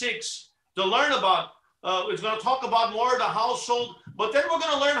chapter 6 to learn about, it's going to talk about more of the household, but then we're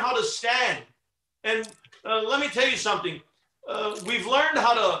going to learn how to stand. And let me tell you something. We've learned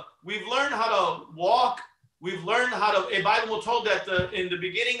how to walk. We've learned how to, a Bible told that in the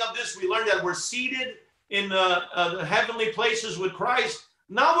beginning of this, we learned that we're seated in the heavenly places with Christ.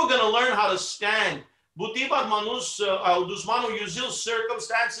 Now we're going to learn how to stand. Butibat manus dusmanu yuzil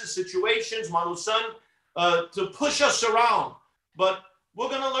circumstances, situations, manusan, to push us around. But we're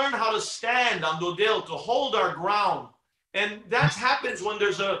going to learn how to stand on Dodel, to hold our ground. And that happens when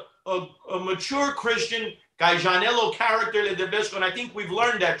there's a mature Christian, Gaijanello character, and I think we've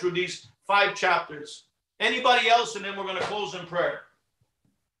learned that through these 5 chapters. Anybody else? And then we're going to close in prayer.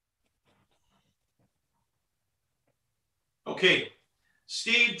 Okay.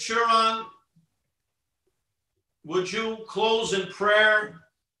 Steve Churon, would you close in prayer?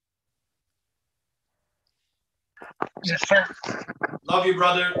 Yes, sir. Love you,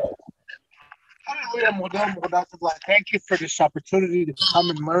 brother. Hallelujah. Thank you for this opportunity to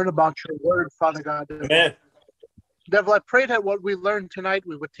come and learn about your word, Father God. Amen. Devil, I pray that what we learned tonight,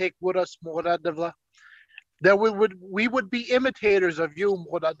 we would take with us, Devla, that we would be imitators of you,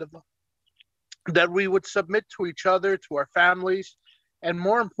 Devla, that we would submit to each other, to our families, and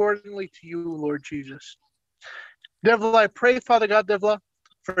more importantly to you, Lord Jesus. Devla, I pray, Father God, Devla,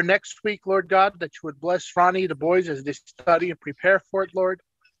 for next week, Lord God, that you would bless Ronnie, the boys, as they study and prepare for it, Lord.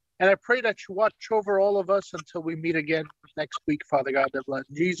 And I pray that you watch over all of us until we meet again next week, Father God. In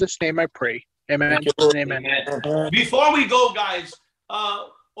Jesus' name I pray. Amen. Amen. Before we go, guys,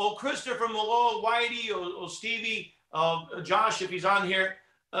 Christopher, Malo, Whitey, or Stevie, Josh, if he's on here,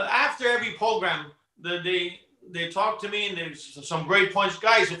 after every program, they talk to me and there's some great points.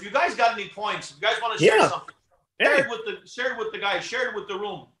 Guys, if you guys got any points, if you guys want to share something, share it with the guys, share it with the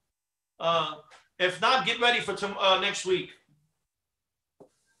room. If not, get ready for next week.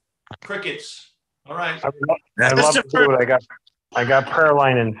 Crickets. All right. I love to do it. I got prayer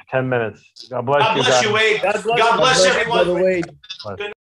line in 10 minutes. God bless you. God bless you, Wade. God bless everyone. Brother Wade.